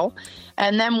Ferndale.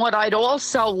 And then what I'd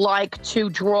also like to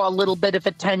draw a little bit of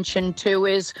attention to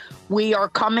is we are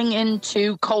coming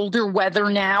into colder weather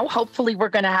now. Hopefully we're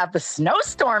going to have a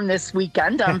snowstorm this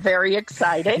weekend. I'm very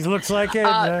excited. It looks like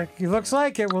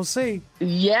it. We'll see.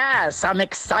 Yes, I'm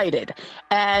excited.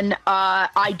 And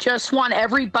I just want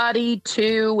everybody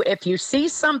to, if you see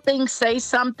something, say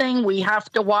something. We have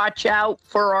to watch out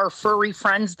for our furry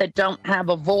friends that don't have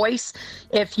a voice.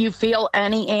 If you feel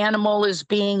any animal is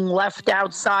being left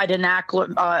outside in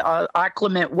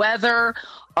acclimate weather,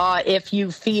 if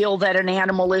you feel that an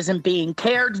animal isn't being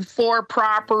cared for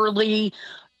properly,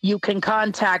 you can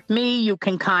contact me. You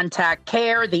can contact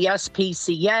CARE, the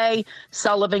SPCA,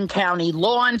 Sullivan County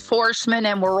Law Enforcement,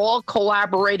 and we're all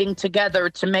collaborating together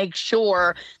to make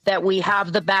sure that we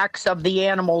have the backs of the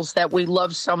animals that we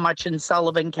love so much in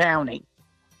Sullivan County.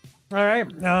 All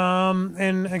right.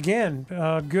 And again,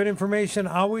 good information,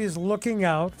 always looking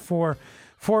out for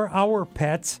our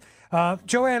pets.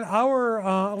 Joanne,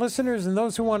 our listeners and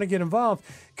those who want to get involved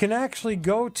can actually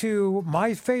go to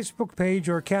my Facebook page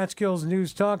or Catskills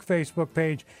News Talk Facebook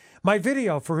page. my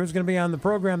video for who's going to be on the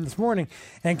program this morning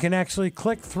and can actually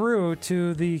click through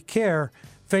to the CARE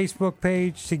Facebook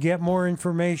page to get more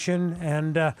information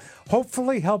and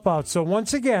hopefully help out. So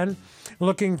once again,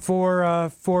 looking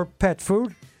for pet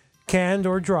food, canned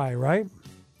or dry, right?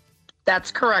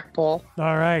 That's correct, Paul.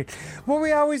 All right. Well,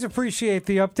 we always appreciate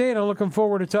the update. I'm looking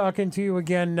forward to talking to you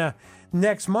again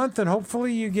next month, and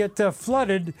hopefully you get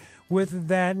flooded with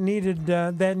that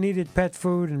needed pet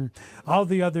food and all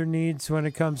the other needs when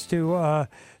it comes to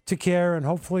care, and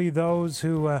hopefully those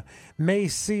who may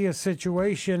see a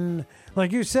situation,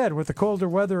 like you said, with the colder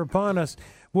weather upon us,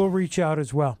 will reach out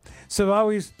as well. So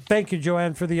always thank you,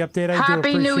 Joanne, for the update.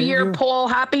 Happy New Year, Paul.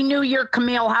 Happy New Year,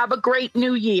 Camille. Have a great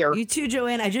New Year. You too,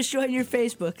 Joanne. I just joined your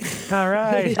Facebook. All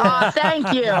right.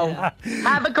 Thank you.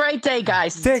 Have a great day,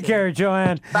 guys. Take care,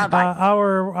 Joanne. Bye-bye.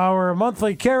 Our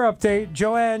monthly care update,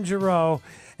 Joanne Gerow.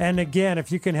 And again,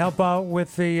 if you can help out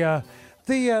with the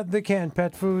canned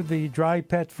pet food, the dry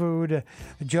pet food,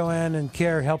 Joanne and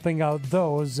CARE helping out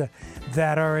those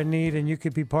that are in need, and you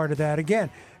could be part of that. Again,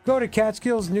 go to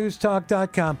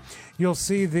CatskillsNewsTalk.com. You'll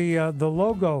see the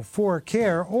logo for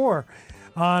CARE, or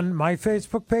on my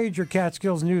Facebook page or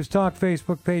Catskills News Talk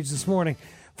Facebook page this morning.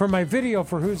 For my video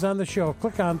for who's on the show,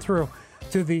 click on through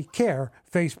to the CARE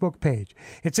Facebook page.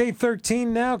 It's 8:13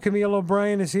 now. Camille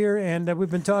O'Brien is here, and we've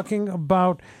been talking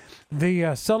about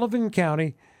the Sullivan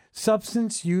County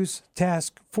Substance Use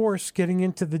Task Force, getting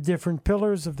into the different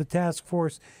pillars of the task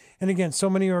force. And again,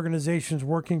 so many organizations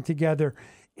working together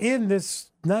in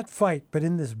this, not fight, but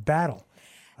in this battle.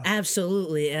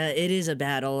 Absolutely. It is a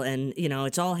battle, and,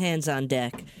 it's all hands on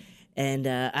deck. And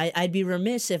I'd be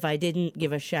remiss if I didn't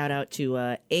give a shout out to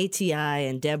ATI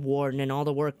and Deb Warden and all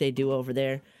the work they do over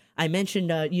there. I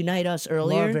mentioned Unite Us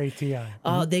earlier. Love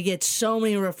ATI. They get so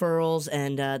many referrals,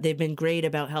 and they've been great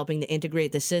about helping to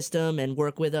integrate the system and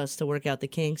work with us to work out the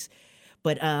kinks.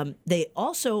 But they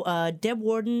also, Deb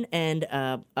Warden and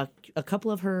a couple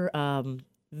of her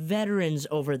veterans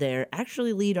over there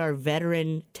actually lead our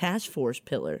veteran task force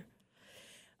pillar.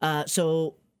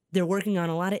 So they're working on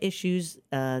a lot of issues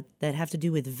that have to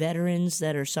do with veterans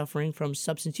that are suffering from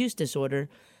substance use disorder,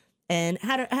 and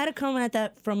how to come at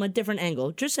that from a different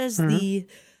angle. Just as the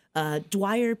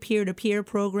Dwyer peer-to-peer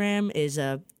program is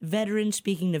a veteran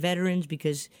speaking to veterans,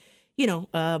 because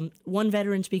one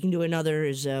veteran speaking to another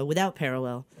is without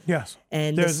parallel. Yes,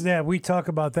 and we talk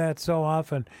about that so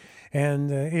often,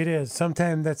 and it is.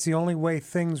 Sometimes that's the only way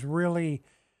things really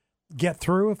get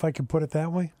through, if I could put it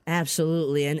that way.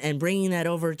 Absolutely, and bringing that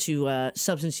over to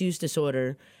substance use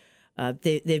disorder,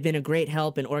 they've been a great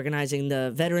help in organizing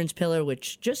the Veterans Pillar,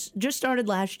 which just started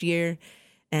last year,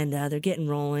 and they're getting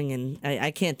rolling, and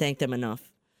I can't thank them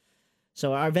enough.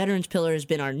 So our Veterans Pillar has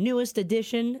been our newest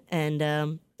addition,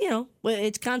 and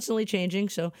it's constantly changing.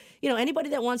 So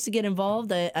anybody that wants to get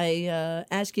involved, I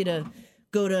ask you to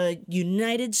go to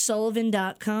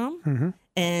UnitedSullivan.com.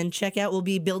 And check out, we'll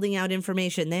be building out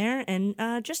information there. And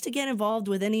just to get involved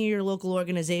with any of your local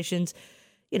organizations,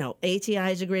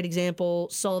 ATI is a great example.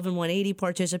 Sullivan 180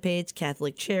 participates,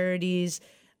 Catholic Charities,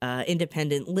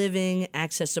 Independent Living,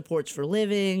 Access Supports for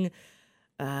Living.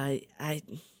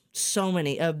 So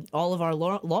many. All of our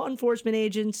law enforcement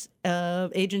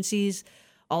agencies,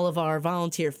 all of our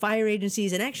volunteer fire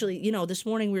agencies. And actually, this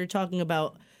morning we were talking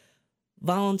about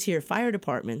volunteer fire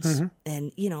departments,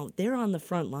 and they're on the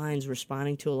front lines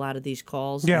responding to a lot of these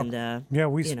calls. Yeah, and,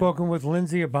 we've spoken with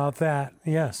Lindsay about that.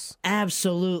 Yes,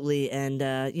 absolutely, and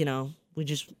we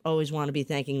just always want to be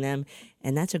thanking them,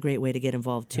 and that's a great way to get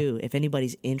involved too. If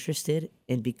anybody's interested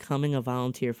in becoming a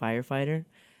volunteer firefighter,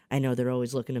 I know they're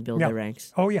always looking to build their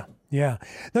ranks. Oh yeah. Now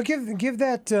give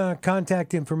that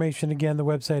contact information again, the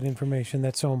website information.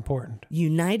 That's so important.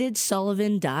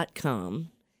 UnitedSullivan.com.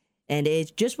 And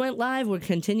it just went live. We're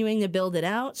continuing to build it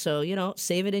out. So,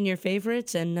 save it in your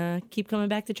favorites and keep coming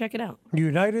back to check it out.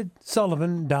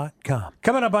 UnitedSullivan.com.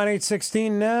 Coming up on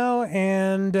 8:16 now,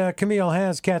 and Camille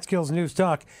has Catskills News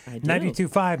Talk.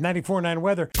 92.5, 94.9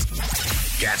 weather.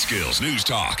 Catskills News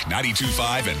Talk,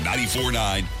 92.5 and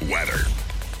 94.9 weather.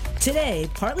 Today,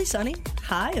 partly sunny,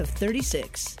 high of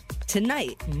 36.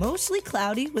 Tonight, mostly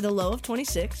cloudy with a low of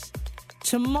 26.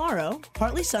 Tomorrow,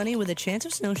 partly sunny with a chance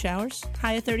of snow showers,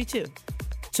 high of 32.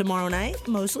 Tomorrow night,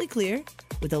 mostly clear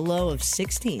with a low of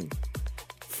 16.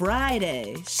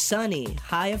 Friday, sunny,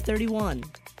 high of 31.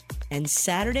 And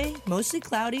Saturday, mostly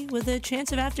cloudy with a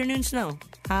chance of afternoon snow,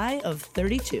 high of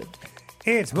 32.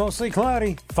 It's mostly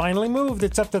cloudy. Finally moved.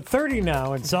 It's up to 30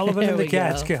 now in Sullivan and the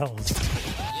Catskills.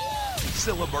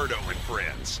 Siliberto and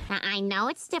Friends. I know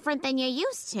it's different than you're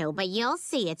used to, but you'll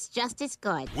see it's just as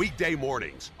good. Weekday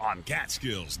mornings on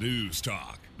Catskills News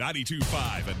Talk,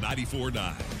 92.5 and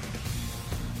 94.9.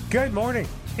 Good morning.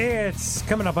 It's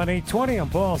coming up on 8:20. I'm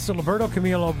Paul Siliberto.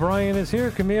 Camille O'Brien is here.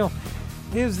 Camille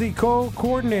is the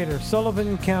co-coordinator,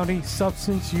 Sullivan County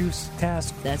Substance Use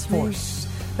Task Force.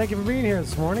 Thank you for being here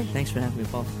this morning. Thanks for having me,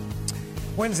 Paul.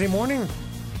 Wednesday morning.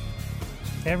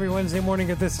 Every Wednesday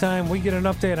morning at this time, we get an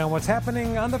update on what's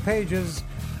happening on the pages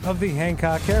of the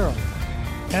Hancock Herald.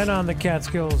 And on the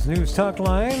Catskills News Talk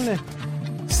line,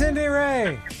 Cindy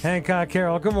Ray, Hancock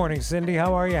Herald. Good morning, Cindy.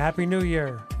 How are you? Happy New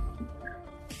Year.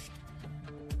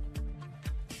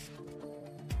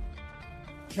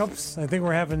 Oops, I think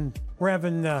we're having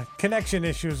connection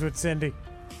issues with Cindy.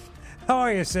 How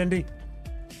are you, Cindy?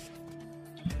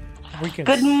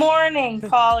 Good morning,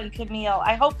 Paul and Camille.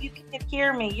 I hope you can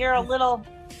hear me.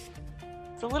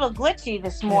 It's a little glitchy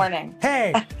this morning.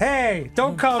 Hey,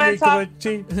 don't call me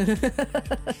glitchy.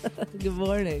 Good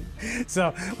morning.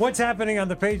 So, what's happening on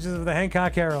the pages of the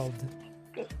Hancock Herald?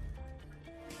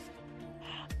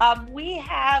 We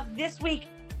have this week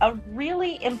a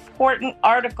really important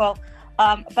article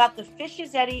about the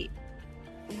Fishes-Eddy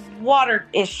water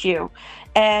issue,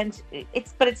 and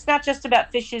it's not just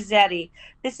about Fishes-Eddy.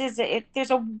 There's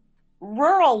a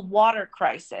rural water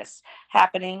crisis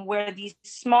happening where these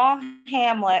small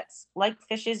hamlets like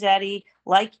Fishes-Eddy,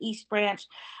 like East Branch,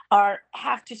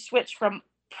 have to switch from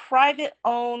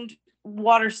private-owned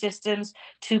water systems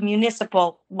to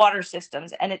municipal water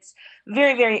systems, and it's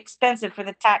very, very expensive for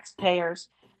the taxpayers.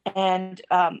 And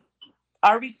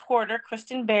our reporter,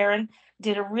 Kristen Barron,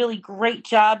 did a really great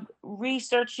job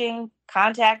researching,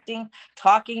 contacting,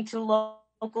 talking to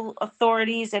local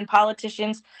authorities and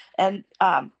politicians, and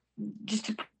just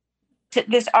to put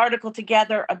this article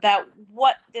together about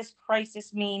what this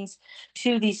crisis means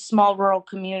to these small rural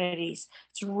communities.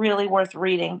 It's really worth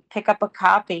reading. Pick up a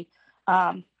copy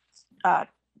because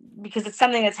it's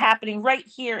something that's happening right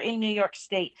here in New York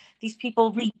State. These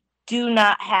people really do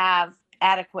not have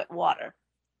adequate water,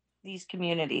 these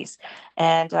communities.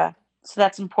 And so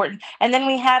that's important. And then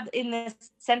we have in the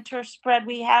center spread,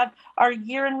 we have our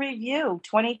year in review,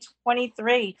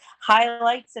 2023,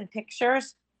 highlights and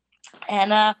pictures.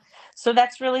 And so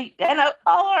that's really, and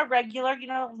all our regular,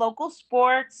 local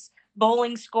sports,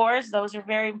 bowling scores, those are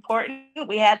very important.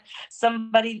 We had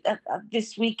somebody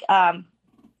this week,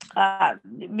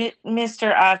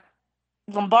 Mr.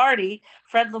 Lombardi,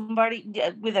 Fred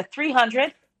Lombardi, with a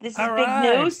 300. This is all big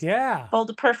right. news. Yeah. Bowled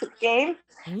a perfect game.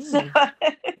 So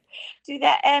do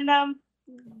that. And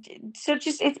so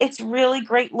just it's really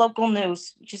great local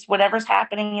news, just whatever's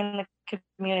happening in the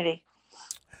community.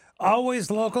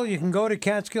 Always local. You can go to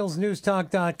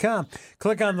CatskillsNewsTalk.com.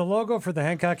 Click on the logo for the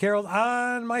Hancock Herald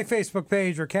on my Facebook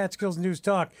page or Catskills News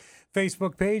Talk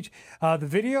Facebook page. The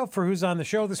video for who's on the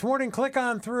show this morning, click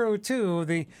on through to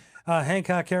the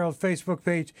Hancock Herald Facebook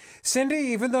page. Cindy,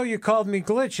 even though you called me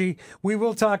glitchy, we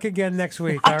will talk again next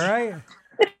week, all right?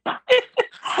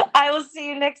 I will see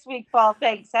you next week, Paul.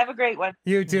 Thanks. Have a great one.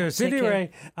 You too. Cindy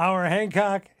Ray, our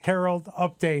Hancock Herald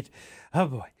update. Oh,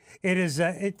 boy. It is,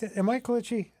 am I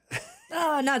glitchy?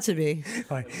 Not to be.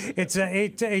 Fine. It's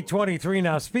 8:23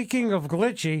 now. Speaking of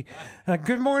glitchy,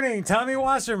 good morning, Tommy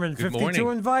Wasserman, Good 52 morning.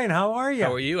 and Vine. How are you?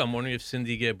 How are you? I'm wondering if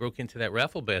Cindy broke into that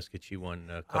raffle basket she won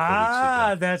a couple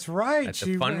weeks ago. That's right. At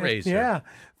the fundraiser. Yeah,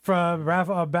 from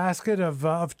a basket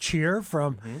of cheer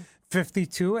from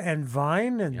 52 and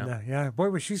Vine, and boy,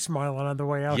 was she smiling on the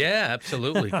way out. Yeah,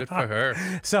 absolutely. Good for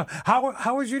her. So,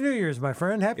 how was your New Year's, my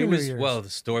friend? Happy New Year's. Well, the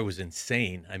store was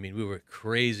insane. I mean, we were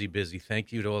crazy busy.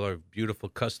 Thank you to all our beautiful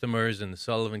customers in the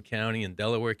Sullivan County and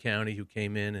Delaware County who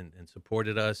came in and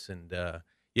supported us. And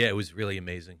it was really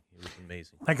amazing. It was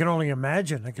amazing. I can only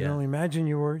imagine. Only imagine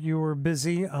you were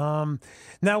busy.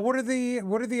 Now, what are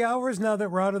the hours now that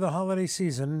we're out of the holiday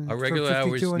season? Our regular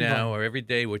hours now are every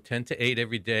day. We're 10 to 8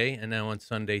 every day, and now on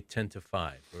Sunday 10 to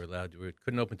 5. We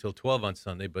couldn't open until 12 on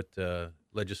Sunday, but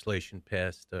legislation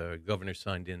passed. Governor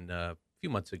signed in a few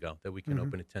months ago that we can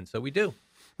open at 10. So we do.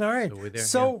 All right. So we're there,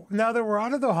 so now that we're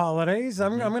out of the holidays,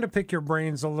 I'm going to pick your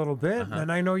brains a little bit,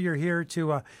 and I know you're here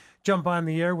to jump on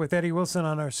the air with Eddie Wilson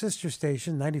on our sister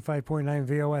station, 95.9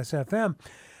 VOS FM.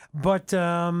 But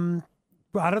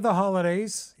out of the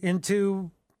holidays into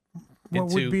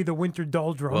what would be the winter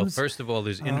doldrums. Well, first of all,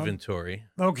 there's inventory.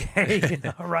 Okay,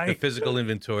 all right. The physical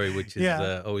inventory, which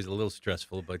is always a little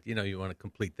stressful, but you want to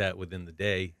complete that within the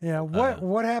day. Yeah.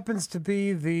 What happens to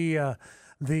be the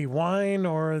wine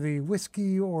or the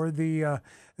whiskey or the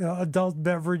adult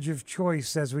beverage of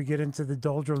choice as we get into the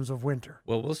doldrums of winter?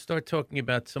 Well, we'll start talking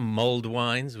about some mulled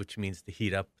wines, which means to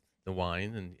heat up the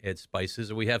wine and add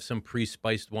spices. We have some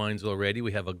pre-spiced wines already.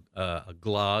 We have a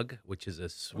glog, which is a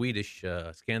Swedish,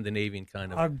 Scandinavian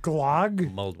kind of a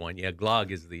glog mulled wine. Yeah,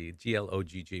 glog is the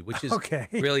Glogg, which is okay.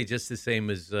 really just the same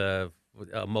as a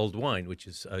mulled wine, which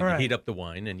is you heat up the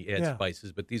wine and you add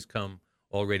spices. But these come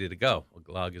all ready to go. A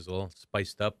glog is all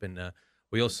spiced up, and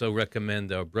we also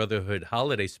recommend our Brotherhood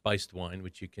Holiday Spiced Wine,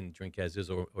 which you can drink as is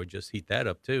or just heat that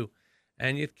up too.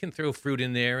 And you can throw fruit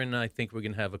in there, and I think we're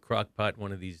going to have a crock pot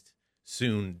one of these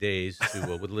soon days with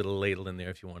a little ladle in there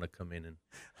if you want to come in and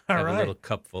have a little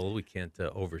cupful. We can't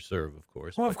overserve, of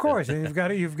course. Well, of course, and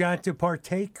you've got to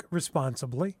partake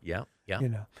responsibly. Yeah.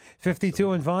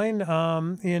 52 and Vine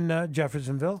in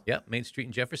Jeffersonville. Yeah, Main Street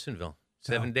in Jeffersonville.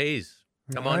 7 days.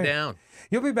 Come on down.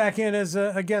 You'll be back in as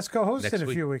a guest co-host in a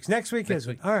few weeks. Next week, is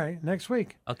it? All right, next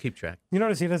week. I'll keep track. You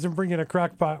notice he doesn't bring in a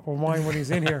crock pot or wine when he's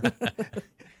in here.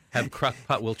 Have crock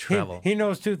pot will travel. He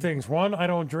knows two things. One, I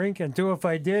don't drink. And two, if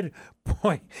I did,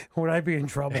 boy, would I be in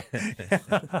trouble.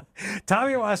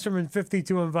 Tommy Wasserman,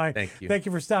 52 and Vine. Thank you. Thank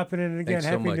you for stopping in. And again, Thanks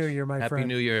so Happy much. New Year, my friend. Happy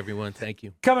New Year, everyone. Thank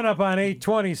you. Coming up on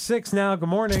 8:26 now. Good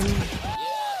morning.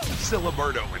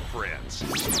 Siliberto and Friends.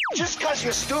 Just because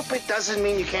you're stupid doesn't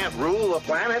mean you can't rule a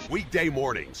planet. Weekday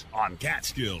mornings on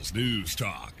Catskills News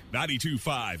Talk.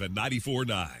 92.5 and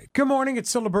 94.9. Good morning.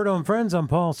 It's Siliberto and Friends. I'm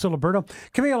Paul Siliberto.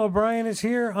 Camille O'Brien is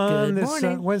here on this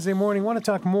Wednesday morning. I want to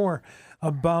talk more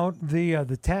about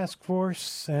the task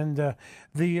force and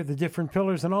the different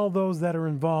pillars and all those that are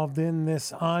involved in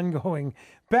this ongoing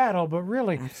battle, but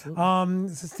really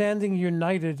standing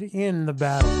united in the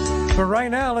battle. But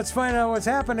right now, let's find out what's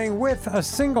happening with A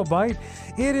Single Bite.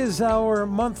 It is our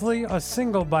monthly A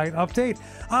Single Bite update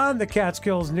on the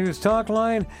Catskills News Talk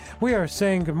line. We are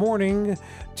saying good morning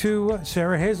to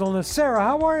Sarah Hazelni. Sarah,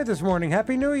 how are you this morning?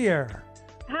 Happy New Year.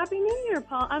 Happy New Year,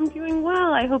 Paul. I'm doing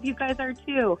well. I hope you guys are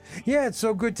too. Yeah, it's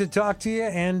so good to talk to you.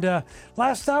 And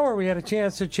last hour, we had a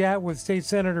chance to chat with State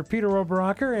Senator Peter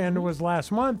Oberacker, and it was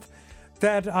last month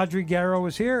that Audrey Gerow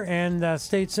was here, and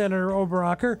State Senator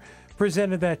Oberacker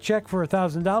presented that check for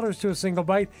 $1,000 to A Single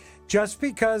Bite just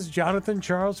because Jonathan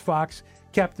Charles Fox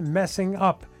kept messing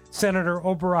up Senator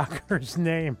Oberacker's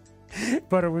name.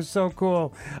 But it was so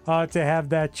cool to have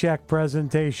that check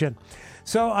presentation.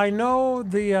 So I know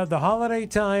the holiday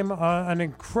time, an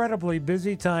incredibly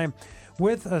busy time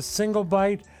with A Single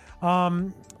Bite.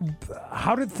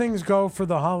 How did things go for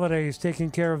the holidays, taking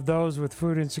care of those with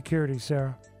food insecurity,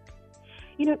 Sarah?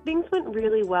 You know, things went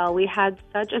really well. We had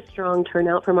such a strong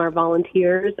turnout from our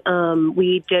volunteers.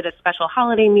 We did a special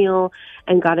holiday meal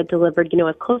and got it delivered,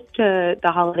 as close to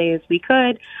the holiday as we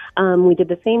could. We did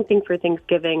the same thing for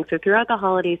Thanksgiving. So throughout the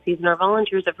holiday season, our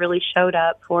volunteers have really showed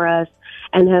up for us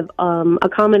and have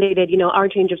accommodated, our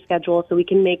change of schedule so we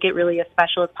can make it really as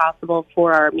special as possible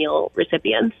for our meal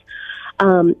recipients.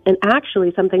 And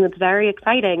actually, something that's very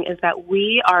exciting is that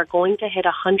we are going to hit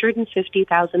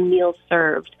 150,000 meals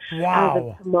served as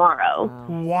of tomorrow.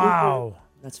 Wow.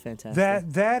 That's fantastic.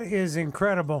 That is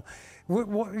incredible.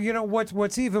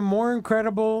 What's even more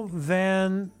incredible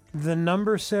than the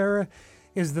number, Sarah,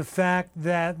 is the fact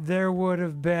that there would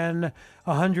have been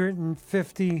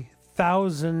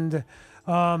 150,000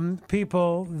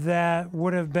 people that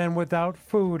would have been without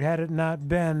food had it not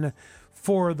been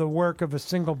for the work of A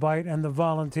Single Bite and the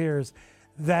volunteers.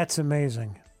 That's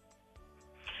amazing.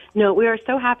 No, we are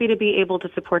so happy to be able to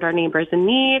support our neighbors in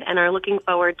need and are looking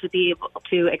forward to be able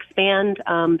to expand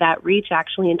that reach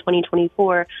actually in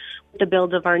 2024 with the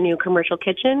build of our new commercial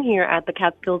kitchen here at the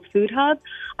Catskills Food Hub.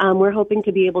 We're hoping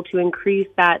to be able to increase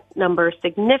that number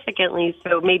significantly,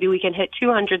 so maybe we can hit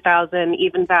 200,000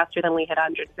 even faster than we hit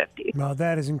 150. Well,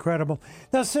 that is incredible.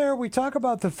 Now, Sarah, we talk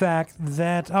about the fact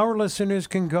that our listeners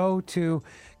can go to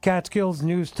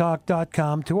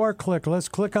CatskillsNewsTalk.com to our click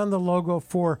list. Click on the logo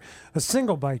for A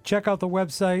Single Bite. Check out the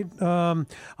website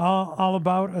all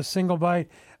about A Single Bite.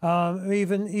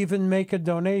 Even make a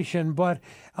donation. But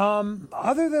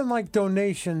other than like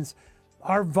donations,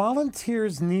 are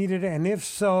volunteers needed? And if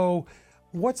so,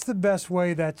 what's the best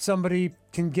way that somebody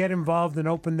can get involved and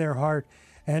open their heart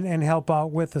and help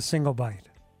out with A Single Bite?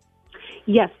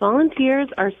 Yes, volunteers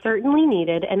are certainly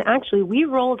needed. And actually, we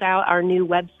rolled out our new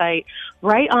website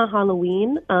right on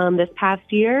Halloween this past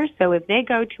year. So if they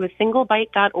go to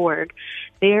asinglebite.org,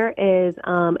 there is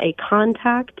a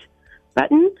contact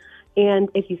button. And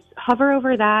if you hover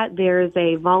over that, there's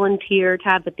a volunteer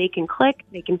tab that they can click.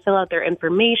 They can fill out their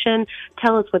information,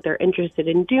 tell us what they're interested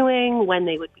in doing, when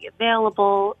they would be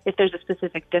available, if there's a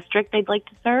specific district they'd like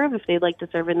to serve, if they'd like to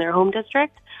serve in their home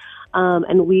district.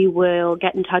 And we will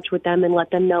get in touch with them and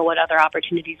let them know what other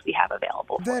opportunities we have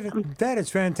available for them. That is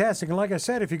fantastic. And like I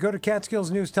said, if you go to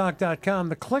CatskillsNewsTalk.com,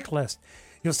 the click list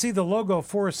you'll see the logo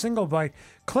for A Single Bite.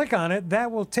 Click on it.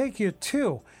 That will take you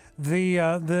to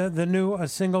the new A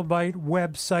Single Bite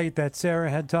website that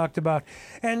Sarah had talked about.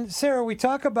 And Sarah, we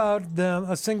talk about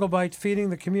A Single Bite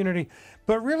feeding the community,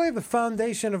 but really the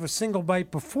foundation of A Single Bite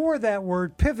before that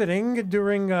word pivoting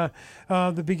during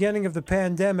the beginning of the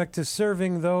pandemic to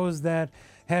serving those that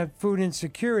have food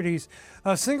insecurities.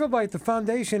 A Single Bite, the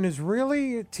foundation is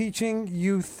really teaching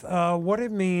youth what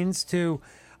it means to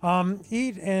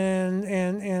eat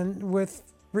and with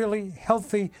really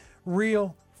healthy,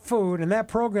 real food, and that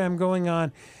program going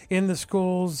on in the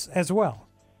schools as well.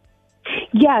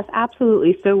 Yes,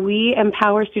 absolutely. So we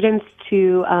empower students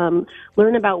to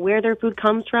learn about where their food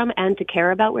comes from and to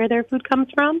care about where their food comes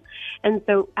from. And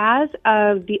so as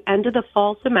of the end of the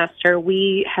fall semester,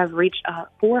 we have reached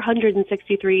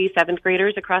 463 seventh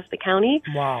graders across the county.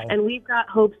 Wow. And we've got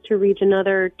hopes to reach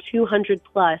another 200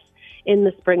 plus in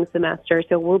the spring semester.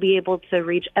 So we'll be able to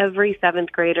reach every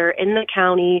seventh grader in the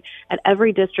county at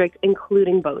every district,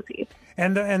 including Boise.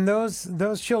 And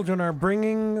those children are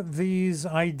bringing these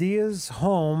ideas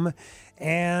home,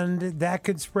 and that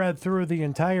could spread through the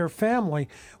entire family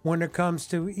when it comes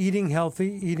to eating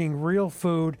healthy, eating real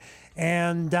food,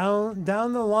 and down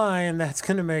the line, that's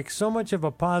going to make so much of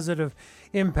a positive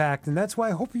impact. And that's why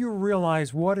I hope you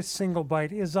realize what A Single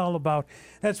Bite is all about.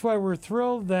 That's why we're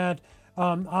thrilled that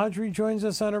Audrey joins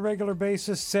us on a regular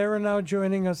basis. Sarah now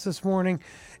joining us this morning.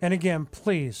 And again,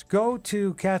 please go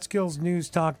to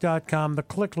CatskillsNewsTalk.com, the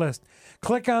click list.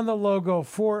 Click on the logo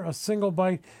for A Single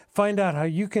Bite. Find out how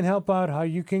you can help out, how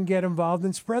you can get involved,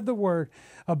 and spread the word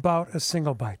about A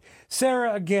Single Bite.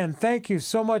 Sarah, again, thank you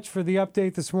so much for the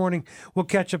update this morning. We'll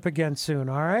catch up again soon,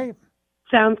 all right?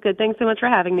 Sounds good. Thanks so much for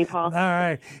having me, Paul. All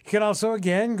right. You can also,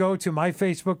 again, go to my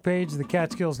Facebook page, the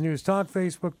Catskills News Talk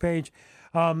Facebook page.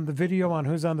 The video on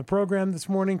who's on the program this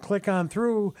morning, click on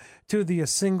through to the A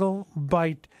Single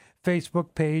Bite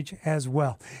Facebook page as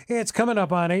well. It's coming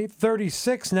up on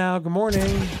 8:36 now. Good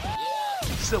morning.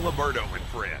 Siliberto and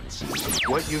Friends.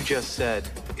 What you just said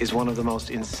is one of the most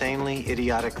insanely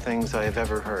idiotic things I have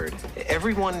ever heard.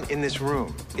 Everyone in this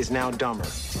room is now dumber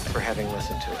for having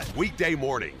listened to it. Weekday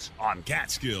mornings on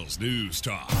Catskills News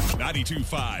Talk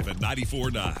 92.5 and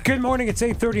 94.9. Good morning. It's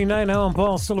 8:39 now. I'm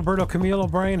Paul Siliberto, Camille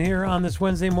O'Brien here on this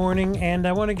Wednesday morning, and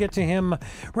I want to get to him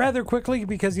rather quickly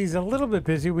because he's a little bit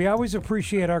busy. We always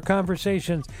appreciate our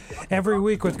conversations every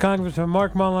week with Congressman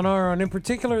Marc Molinaro, and in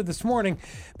particular this morning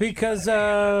because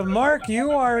Marc,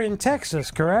 you are in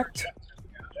Texas, correct?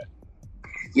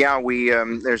 Yeah, we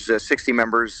there's 60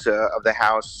 members of the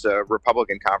House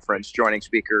Republican Conference joining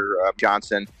Speaker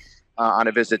Johnson on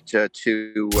a visit to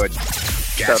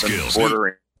southern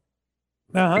border.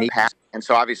 And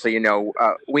so obviously,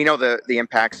 we know the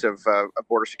impacts of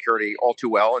border security all too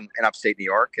well in upstate New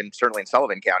York and certainly in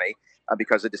Sullivan County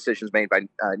because of decisions made by New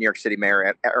York City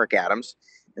Mayor Eric Adams.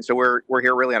 And so we're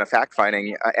here really on a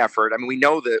fact-finding effort. I mean, we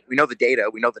know the data,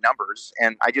 we know the numbers,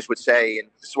 and I just would say, and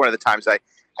this is one of the times I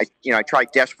try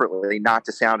desperately not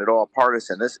to sound at all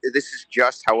partisan. This is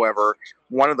just, however,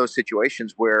 one of those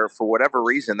situations where, for whatever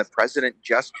reason, the president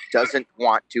just doesn't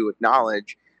want to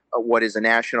acknowledge what is a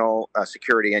national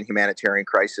security and humanitarian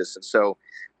crisis. And so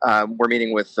we're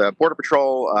meeting with Border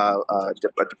Patrol,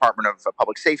 Department of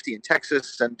Public Safety in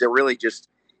Texas, and they're really just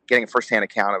getting a firsthand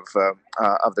account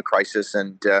of the crisis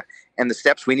and the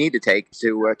steps we need to take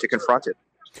to confront it.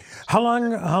 How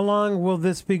long will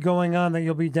this be going on that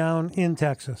you'll be down in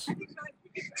Texas?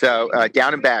 So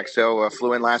down and back. So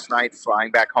flew in last night,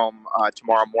 flying back home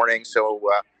tomorrow morning. So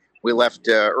we left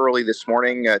early this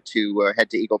morning to head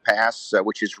to Eagle Pass,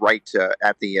 which is right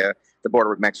at the border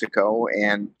with Mexico,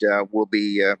 and we'll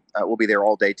be there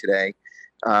all day today.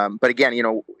 But again,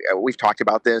 we've talked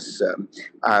about this.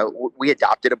 We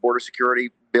adopted a border security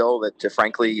bill that,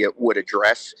 frankly, would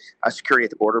address security at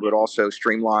the border, but also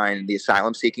streamline the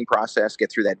asylum seeking process, get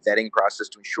through that vetting process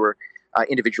to ensure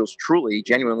individuals truly,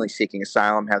 genuinely seeking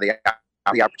asylum have the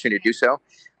opportunity to do so.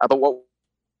 But what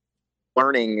we're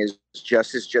learning is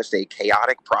just a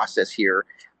chaotic process here.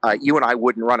 You and I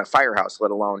wouldn't run a firehouse,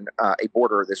 let alone a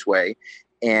border this way.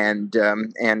 And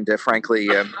frankly,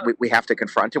 we have to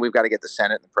confront it. We've got to get the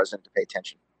Senate and the president to pay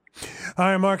attention. All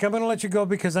right, Marc, I'm going to let you go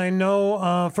because I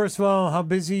know, first of all, how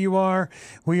busy you are.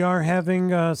 We are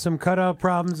having some cutout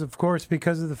problems, of course,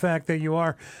 because of the fact that you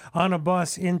are on a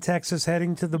bus in Texas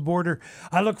heading to the border.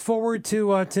 I look forward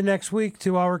to next week,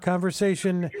 to our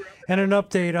conversation and an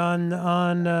update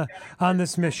on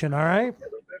this mission, all right?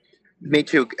 Me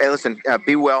too. Hey, listen,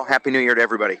 be well. Happy New Year to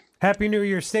everybody. Happy New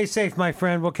Year. Stay safe, my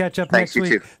friend. We'll catch up Thanks, next you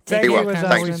week. too. Thank Be you, well. as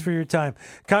Thanks. always, for your time.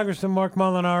 Congressman Marc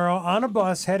Molinaro on a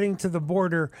bus heading to the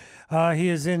border. He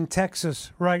is in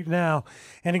Texas right now.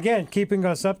 And again, keeping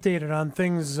us updated on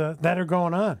things that are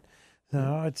going on.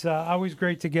 It's always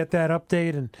great to get that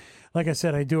update. And like I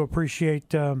said, I do appreciate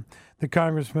the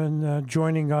Congressman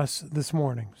joining us this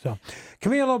morning. So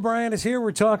Camille O'Brien is here.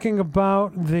 We're talking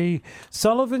about the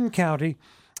Sullivan County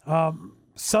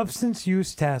Substance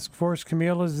Use Task Force.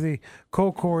 Camille is the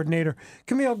co-coordinator.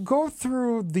 Camille, go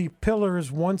through the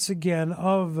pillars once again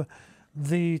of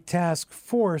the task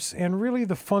force and really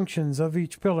the functions of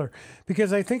each pillar,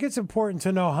 because I think it's important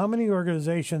to know how many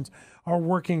organizations are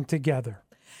working together.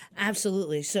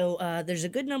 Absolutely. So there's a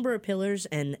good number of pillars,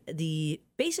 and the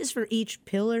basis for each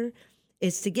pillar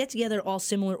is to get together all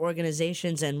similar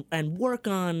organizations and work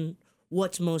on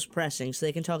what's most pressing, so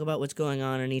they can talk about what's going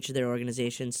on in each of their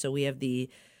organizations. So we have the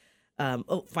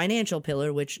financial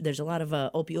pillar, which there's a lot of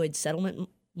opioid settlement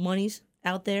monies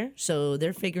out there, so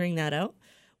they're figuring that out.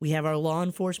 We have our law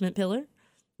enforcement pillar.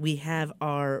 We have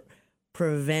our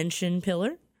prevention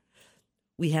pillar.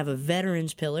 We have a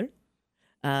veterans pillar.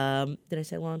 Did I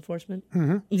say law enforcement?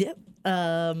 Mm-hmm.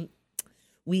 Yep.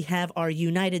 We have our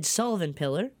United Sullivan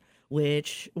pillar,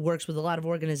 which works with a lot of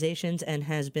organizations and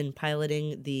has been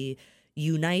piloting the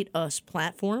Unite Us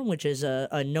platform, which is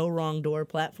a no wrong door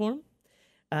platform.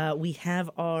 We have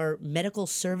our medical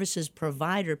services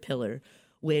provider pillar,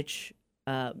 which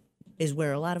is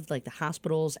where a lot of like the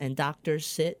hospitals and doctors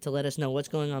sit to let us know what's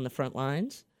going on the front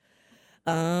lines.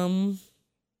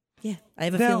 Yeah, I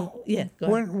have a feeling. Yeah,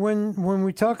 go ahead. When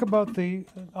we talk about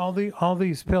all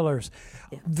these pillars,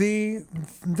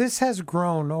 this has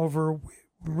grown over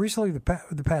recently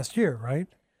the past year, right?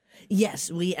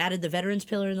 Yes, we added the veterans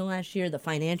pillar in the last year, the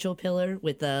financial pillar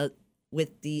with the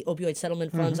opioid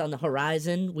settlement funds on the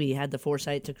horizon. We had the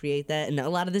foresight to create that, and a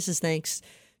lot of this is thanks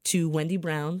to Wendy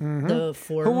Brown, who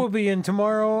will be in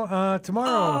tomorrow.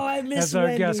 Oh, I miss as our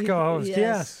Wendy. guest co-host.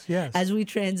 Yes. As we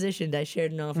transitioned, I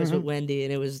shared an office with Wendy,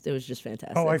 and it was just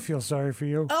fantastic. Oh, I feel sorry for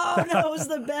you. Oh no, it was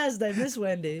the best. I miss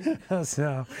Wendy.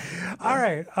 So, all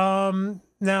right.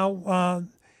 Now.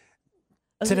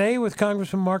 Today with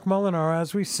Congressman Marc Molinaro,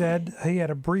 as we said, he had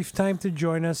a brief time to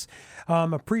join us.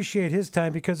 Appreciate his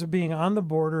time because of being on the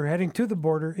border, heading to the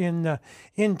border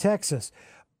in Texas.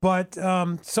 But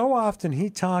so often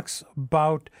he talks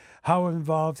about how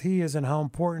involved he is and how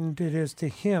important it is to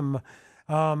him,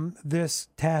 this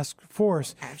task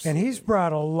force. Absolutely. And he's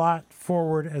brought a lot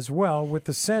forward as well with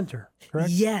the center, correct?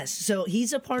 Yes. So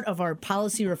he's a part of our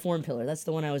policy reform pillar. That's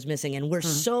the one I was missing. And we're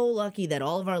so lucky that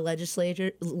all of our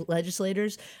legislators,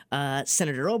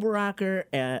 Senator Oberacker,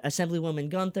 Assemblywoman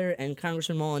Gunther, and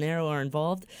Congressman Molinaro are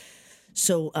involved.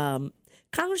 So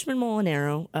Congressman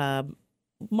Molinaro,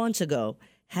 months ago,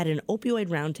 had an opioid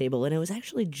roundtable, and it was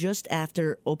actually just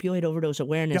after Opioid Overdose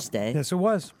Awareness Day. Yes, it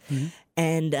was. Mm-hmm.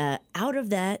 And out of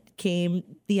that came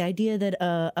the idea that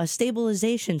a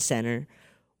stabilization center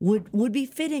would be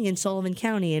fitting in Sullivan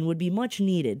County and would be much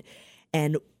needed.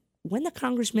 And when the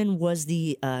congressman was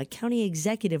the county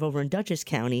executive over in Dutchess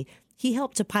County, he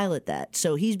helped to pilot that.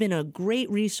 So he's been a great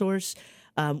resource.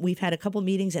 We've had a couple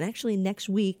meetings, and actually next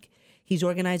week he's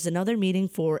organized another meeting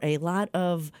for a lot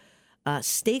of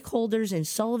stakeholders in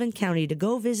Sullivan County to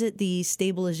go visit the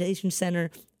stabilization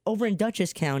center over in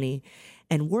Dutchess County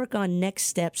and work on next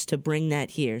steps to bring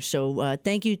that here. So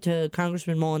thank you to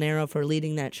Congressman Molinaro for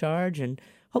leading that charge, and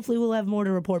hopefully we'll have more to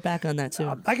report back on that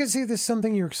soon. I can see this is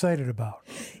something you're excited about.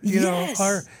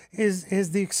 Yes.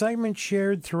 Is the excitement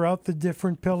shared throughout the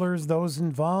different pillars, those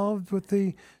involved with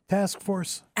the task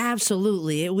force?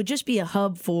 Absolutely. It would just be a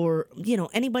hub for,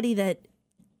 anybody that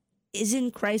is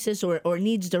in crisis or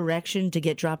needs direction to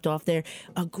get dropped off there.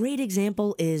 A great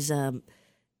example is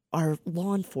our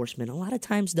law enforcement. A lot of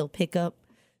times they'll pick up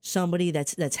somebody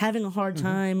that's having a hard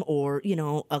time, or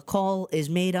a call is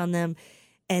made on them,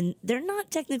 and they're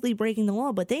not technically breaking the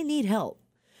law, but they need help.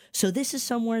 So this is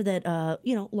somewhere that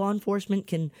law enforcement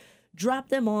can drop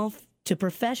them off to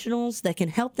professionals that can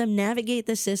help them navigate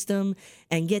the system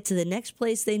and get to the next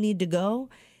place they need to go.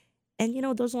 And,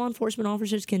 those law enforcement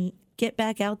officers can get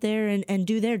back out there and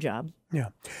do their job. Yeah.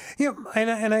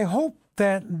 And I hope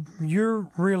that you're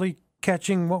really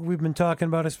catching what we've been talking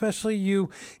about, especially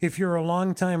you, if you're a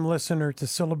longtime listener to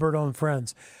Siliberto and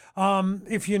Friends.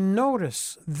 If you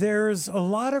notice, there's a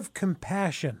lot of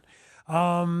compassion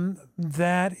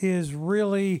that is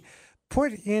really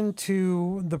put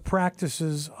into the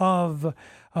practices of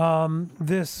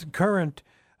this current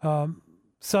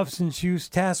substance use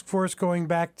task force, going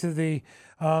back to the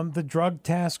drug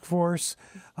task force,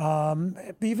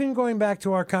 even going back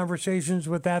to our conversations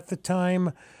with, at the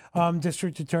time,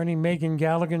 District Attorney Megan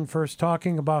Galligan first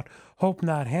talking about hope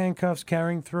not handcuffs,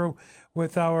 carrying through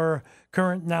with our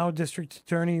current now District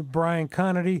Attorney Brian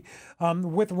Conity,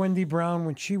 with Wendy Brown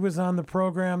when she was on the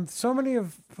program. So many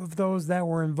of those that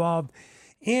were involved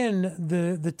in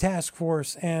the task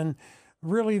force, and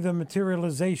really the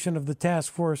materialization of the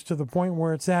task force to the point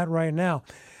where it's at right now.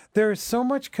 There is so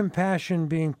much compassion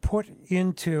being put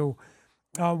into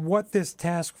what this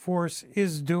task force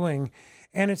is doing.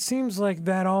 And it seems like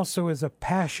that also is a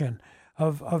passion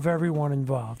of everyone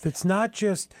involved. It's not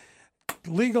just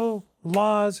legal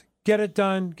laws, get it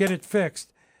done, get it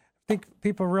fixed. I think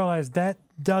people realize that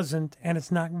doesn't, and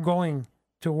it's not going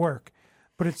to work.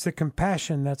 But it's the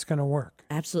compassion that's going to work.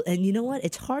 Absolutely. And you know what?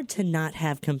 It's hard to not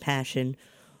have compassion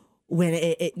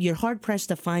when you're hard-pressed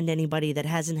to find anybody that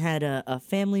hasn't had a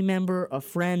family member, a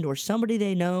friend, or somebody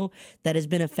they know that has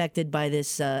been affected by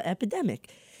this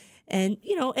epidemic. And,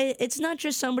 you know, it's not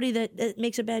just somebody that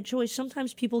makes a bad choice.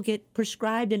 Sometimes people get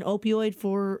prescribed an opioid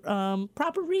for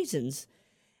proper reasons.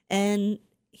 And,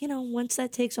 you know, once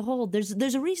that takes a hold,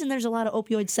 there's a reason there's a lot of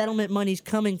opioid settlement monies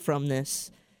coming from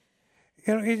this.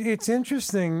 You know, it's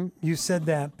interesting you said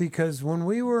that, because when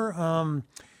we were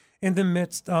in the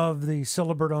midst of the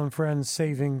Siliberto and Friends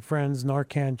Saving Friends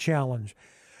Narcan Challenge,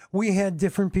 we had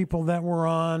different people that were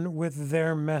on with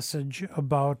their message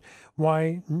about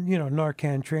why, you know,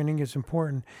 Narcan training is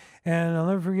important. And I'll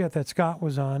never forget that Scott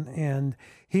was on, and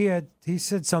he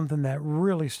said something that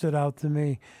really stood out to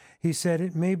me. He said,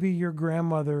 it may be your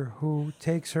grandmother who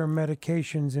takes her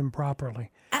medications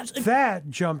improperly. Absolutely. That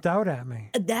jumped out at me.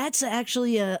 That's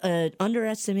actually an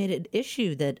underestimated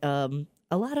issue that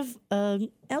a lot of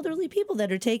elderly people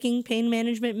that are taking pain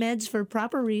management meds for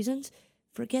proper reasons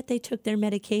forget they took their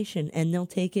medication, and they'll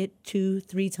take it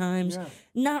 2-3 times,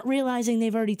 not realizing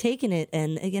they've already taken it.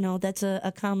 And, you know, that's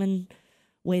a common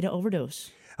way to overdose.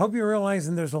 I hope you're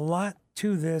realizing there's a lot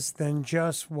to this than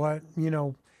just what, you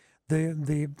know,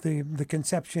 the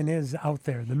conception is out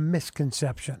there, the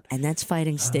misconception. And that's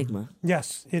fighting stigma.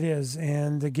 Yes, it is.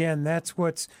 And again, that's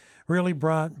what's really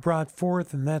brought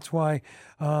forth, and that's why,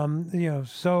 you know,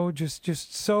 so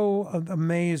just so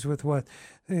amazed with what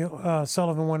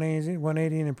Sullivan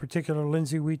 180, and in particular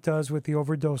Lindsay Wheat does with the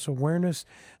overdose awareness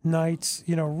nights,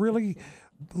 you know, really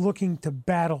looking to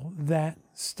battle that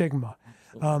stigma.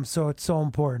 So it's so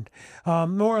important.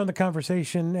 More on the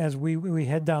conversation as we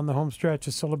head down the home stretch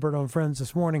of Siliberto and Friends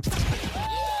this morning.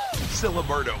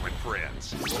 Siliberto and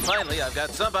Friends. Well, finally, I've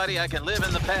got somebody I can live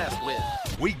in the past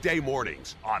with. Weekday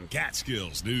mornings on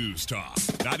Catskills News Talk,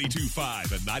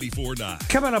 92.5 and 94.9.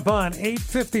 Coming up on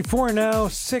 8:54 now,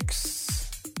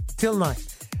 6 till 9.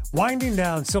 Winding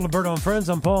down Siliberto and Friends.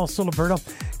 I'm Paul Siliberto.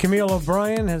 Camille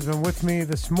O'Brien has been with me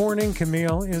this morning.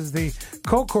 Camille is the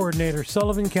co-coordinator,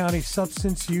 Sullivan County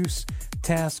Substance Use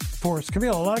Task Force.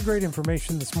 Camille, a lot of great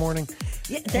information this morning.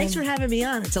 Yeah, thanks for having me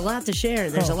on. It's a lot to share.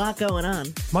 There's a lot going on.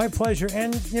 My pleasure.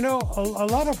 And, you know, a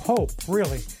lot of hope,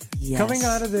 really, coming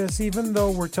out of this, even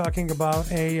though we're talking about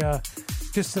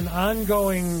just an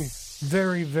ongoing,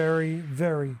 very, very,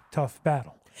 very tough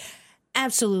battle.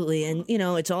 Absolutely. And, you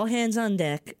know, it's all hands on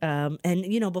deck. And,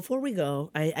 you know, before we go,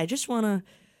 I just want to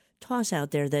toss out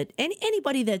there that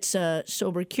anybody that's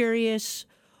sober curious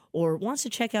or wants to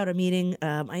check out a meeting,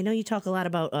 I know you talk a lot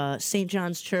about St.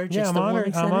 John's Church. Yeah,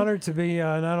 it's I'm honored to be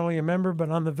not only a member, but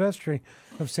on the vestry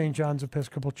of St. John's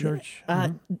Episcopal Church.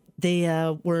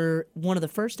 They were one of the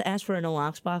first to ask for a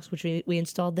no-locks box, which we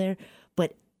installed there.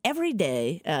 But every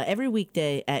day, every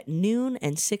weekday at noon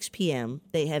and 6 p.m.,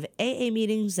 they have AA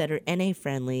meetings that are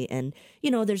NA-friendly. And,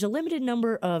 you know, there's a limited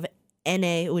number of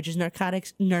NA, which is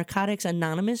Narcotics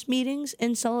Anonymous meetings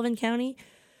in Sullivan County.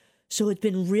 So it's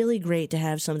been really great to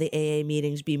have some of the AA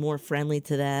meetings be more friendly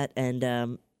to that.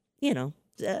 And, you know,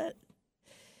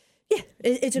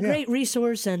 it's a great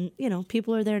resource. And, you know,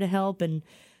 people are there to help. And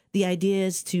the idea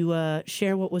is to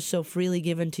share what was so freely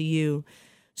given to you.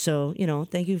 So, you know,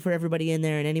 thank you for everybody in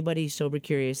there, and anybody sober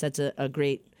curious. That's a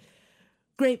great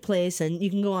place. And you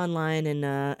can go online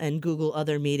and Google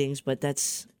other meetings, but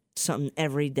that's something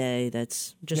every day.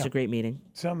 That's just a great meeting.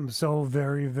 Something so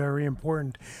very, very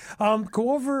important.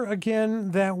 Go over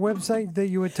again that website that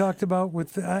you had talked about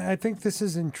with, I think this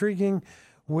is intriguing,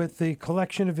 with the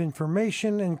collection of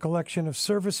information and collection of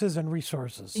services and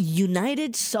resources.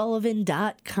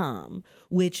 UnitedSullivan.com,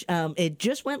 which it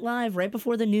just went live right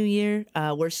before the new year.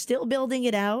 We're still building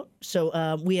it out.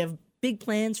 So we have big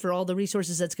plans for all the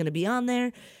resources that's going to be on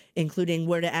there. including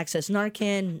where to access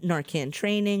Narcan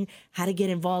training, how to get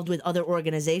involved with other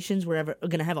organizations. We're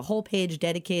going to have a whole page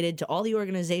dedicated to all the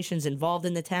organizations involved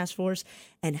in the task force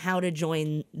and how to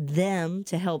join them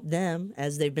to help them,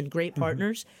 as they've been great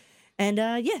partners. And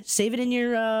save it in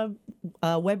your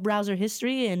web browser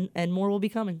history, and more will be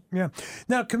coming. Yeah.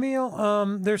 Now,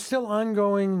 Camille, there's still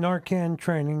ongoing Narcan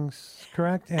trainings,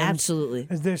 correct? And absolutely.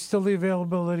 Is there still the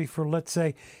availability for, let's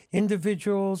say,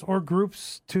 individuals or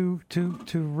groups to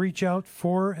reach out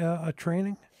for a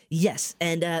training? Yes.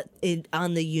 And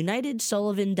on the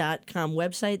UnitedSullivan.com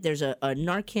website, there's a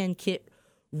Narcan kit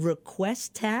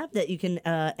request tab that you can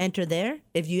enter there.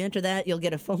 If you enter that, you'll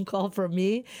get a phone call from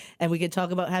me, and we can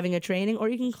talk about having a training, or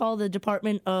you can call the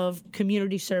Department of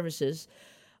Community Services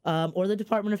or the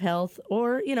Department of Health,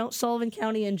 or Sullivan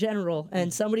County in general,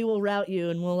 and somebody will route you,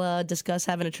 and we'll discuss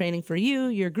having a training for you,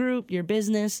 your group, your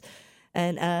business,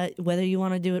 and whether you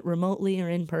want to do it remotely or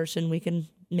in person, we can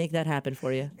make that happen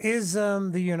for you. Is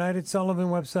the United Sullivan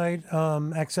website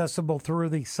accessible through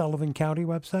the Sullivan County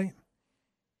website?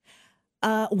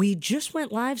 We just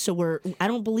went live, so I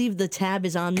don't believe the tab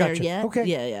is on there yet. Okay.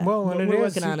 Yeah. Well, when we're it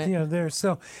is, working on it.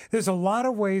 There's a lot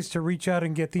of ways to reach out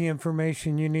and get the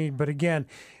information you need. But again,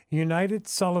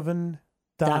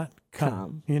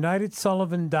 UnitedSullivan.com.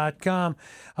 UnitedSullivan.com.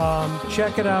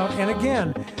 Check it out. And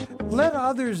again, let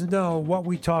others know what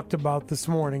we talked about this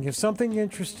morning. If something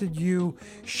interested you,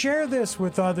 share this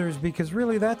with others, because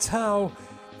really that's how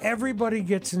everybody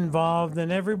gets involved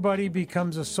and everybody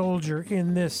becomes a soldier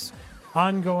in this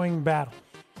ongoing battle.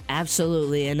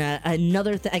 Absolutely. And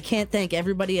another thing, I can't thank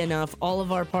everybody enough, all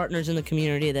of our partners in the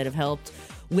community that have helped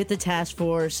with the task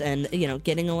force and,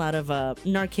 getting a lot of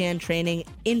Narcan training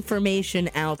information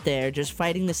out there, just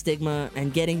fighting the stigma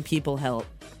and getting people help.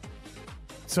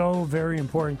 So very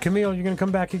important. Camille, you're going to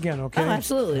come back again, okay? Oh,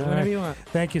 absolutely. Whenever you want.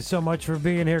 Thank you so much for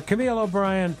being here. Camille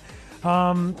O'Brien.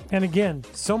 And again,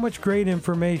 so much great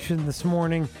information this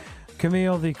morning.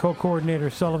 Camille, the co-coordinator,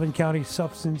 Sullivan County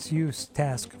Substance Use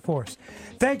Task Force.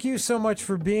 Thank you so much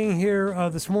for being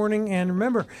here this morning. And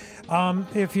remember,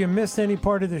 if you missed any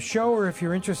part of the show, or if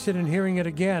you're interested in hearing it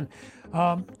again,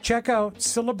 check out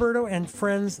Siliberto and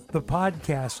Friends, the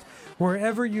podcast,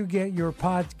 wherever you get your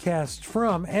podcast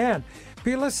from. And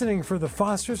be listening for the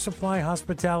Foster Supply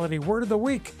Hospitality Word of the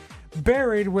Week,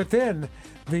 buried within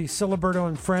the Siliberto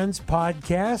and Friends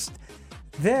podcast.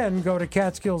 Then go to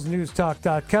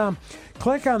CatskillsNewsTalk.com,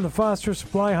 click on the Foster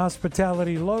Supply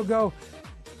Hospitality logo,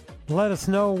 let us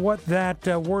know what that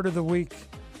word of the week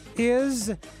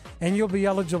is, and you'll be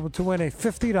eligible to win a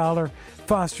 $50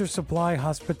 Foster Supply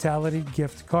Hospitality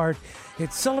gift card.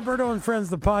 It's Siliberto and Friends,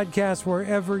 the podcast,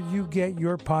 wherever you get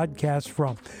your podcast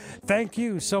from. Thank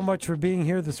you so much for being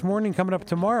here this morning. Coming up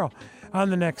tomorrow on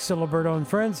the next Siliberto and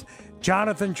Friends,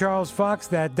 Jonathan Charles Fox,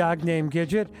 that dog named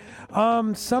Gidget.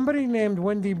 Somebody named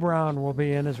Wendy Brown will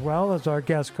be in as well as our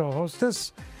guest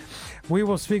co-hostess. We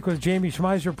will speak with Jamie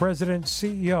Schmeiser, President,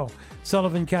 CEO,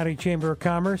 Sullivan County Chamber of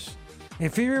Commerce.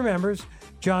 If he remembers,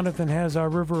 Jonathan has our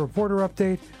River Reporter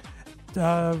update.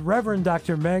 Reverend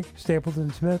Dr. Meg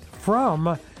Stapleton Smith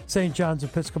from St. John's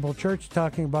Episcopal Church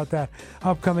talking about that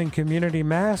upcoming community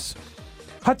mass.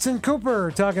 Hudson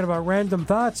Cooper talking about random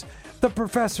thoughts. The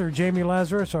Professor, Jamie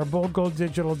Lazarus, our Bold Gold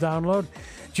digital download.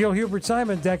 Jill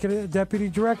Hubert-Simon, Deputy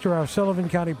Director, our Sullivan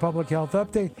County Public Health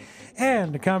Update.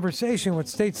 And a conversation with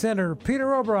State Senator Peter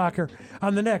Oberacker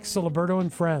on the next Siliberto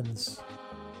and Friends.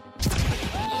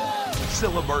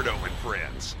 Siliberto and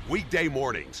Friends, weekday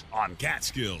mornings on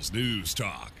Catskills News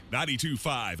Talk,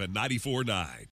 92.5 and 94.9.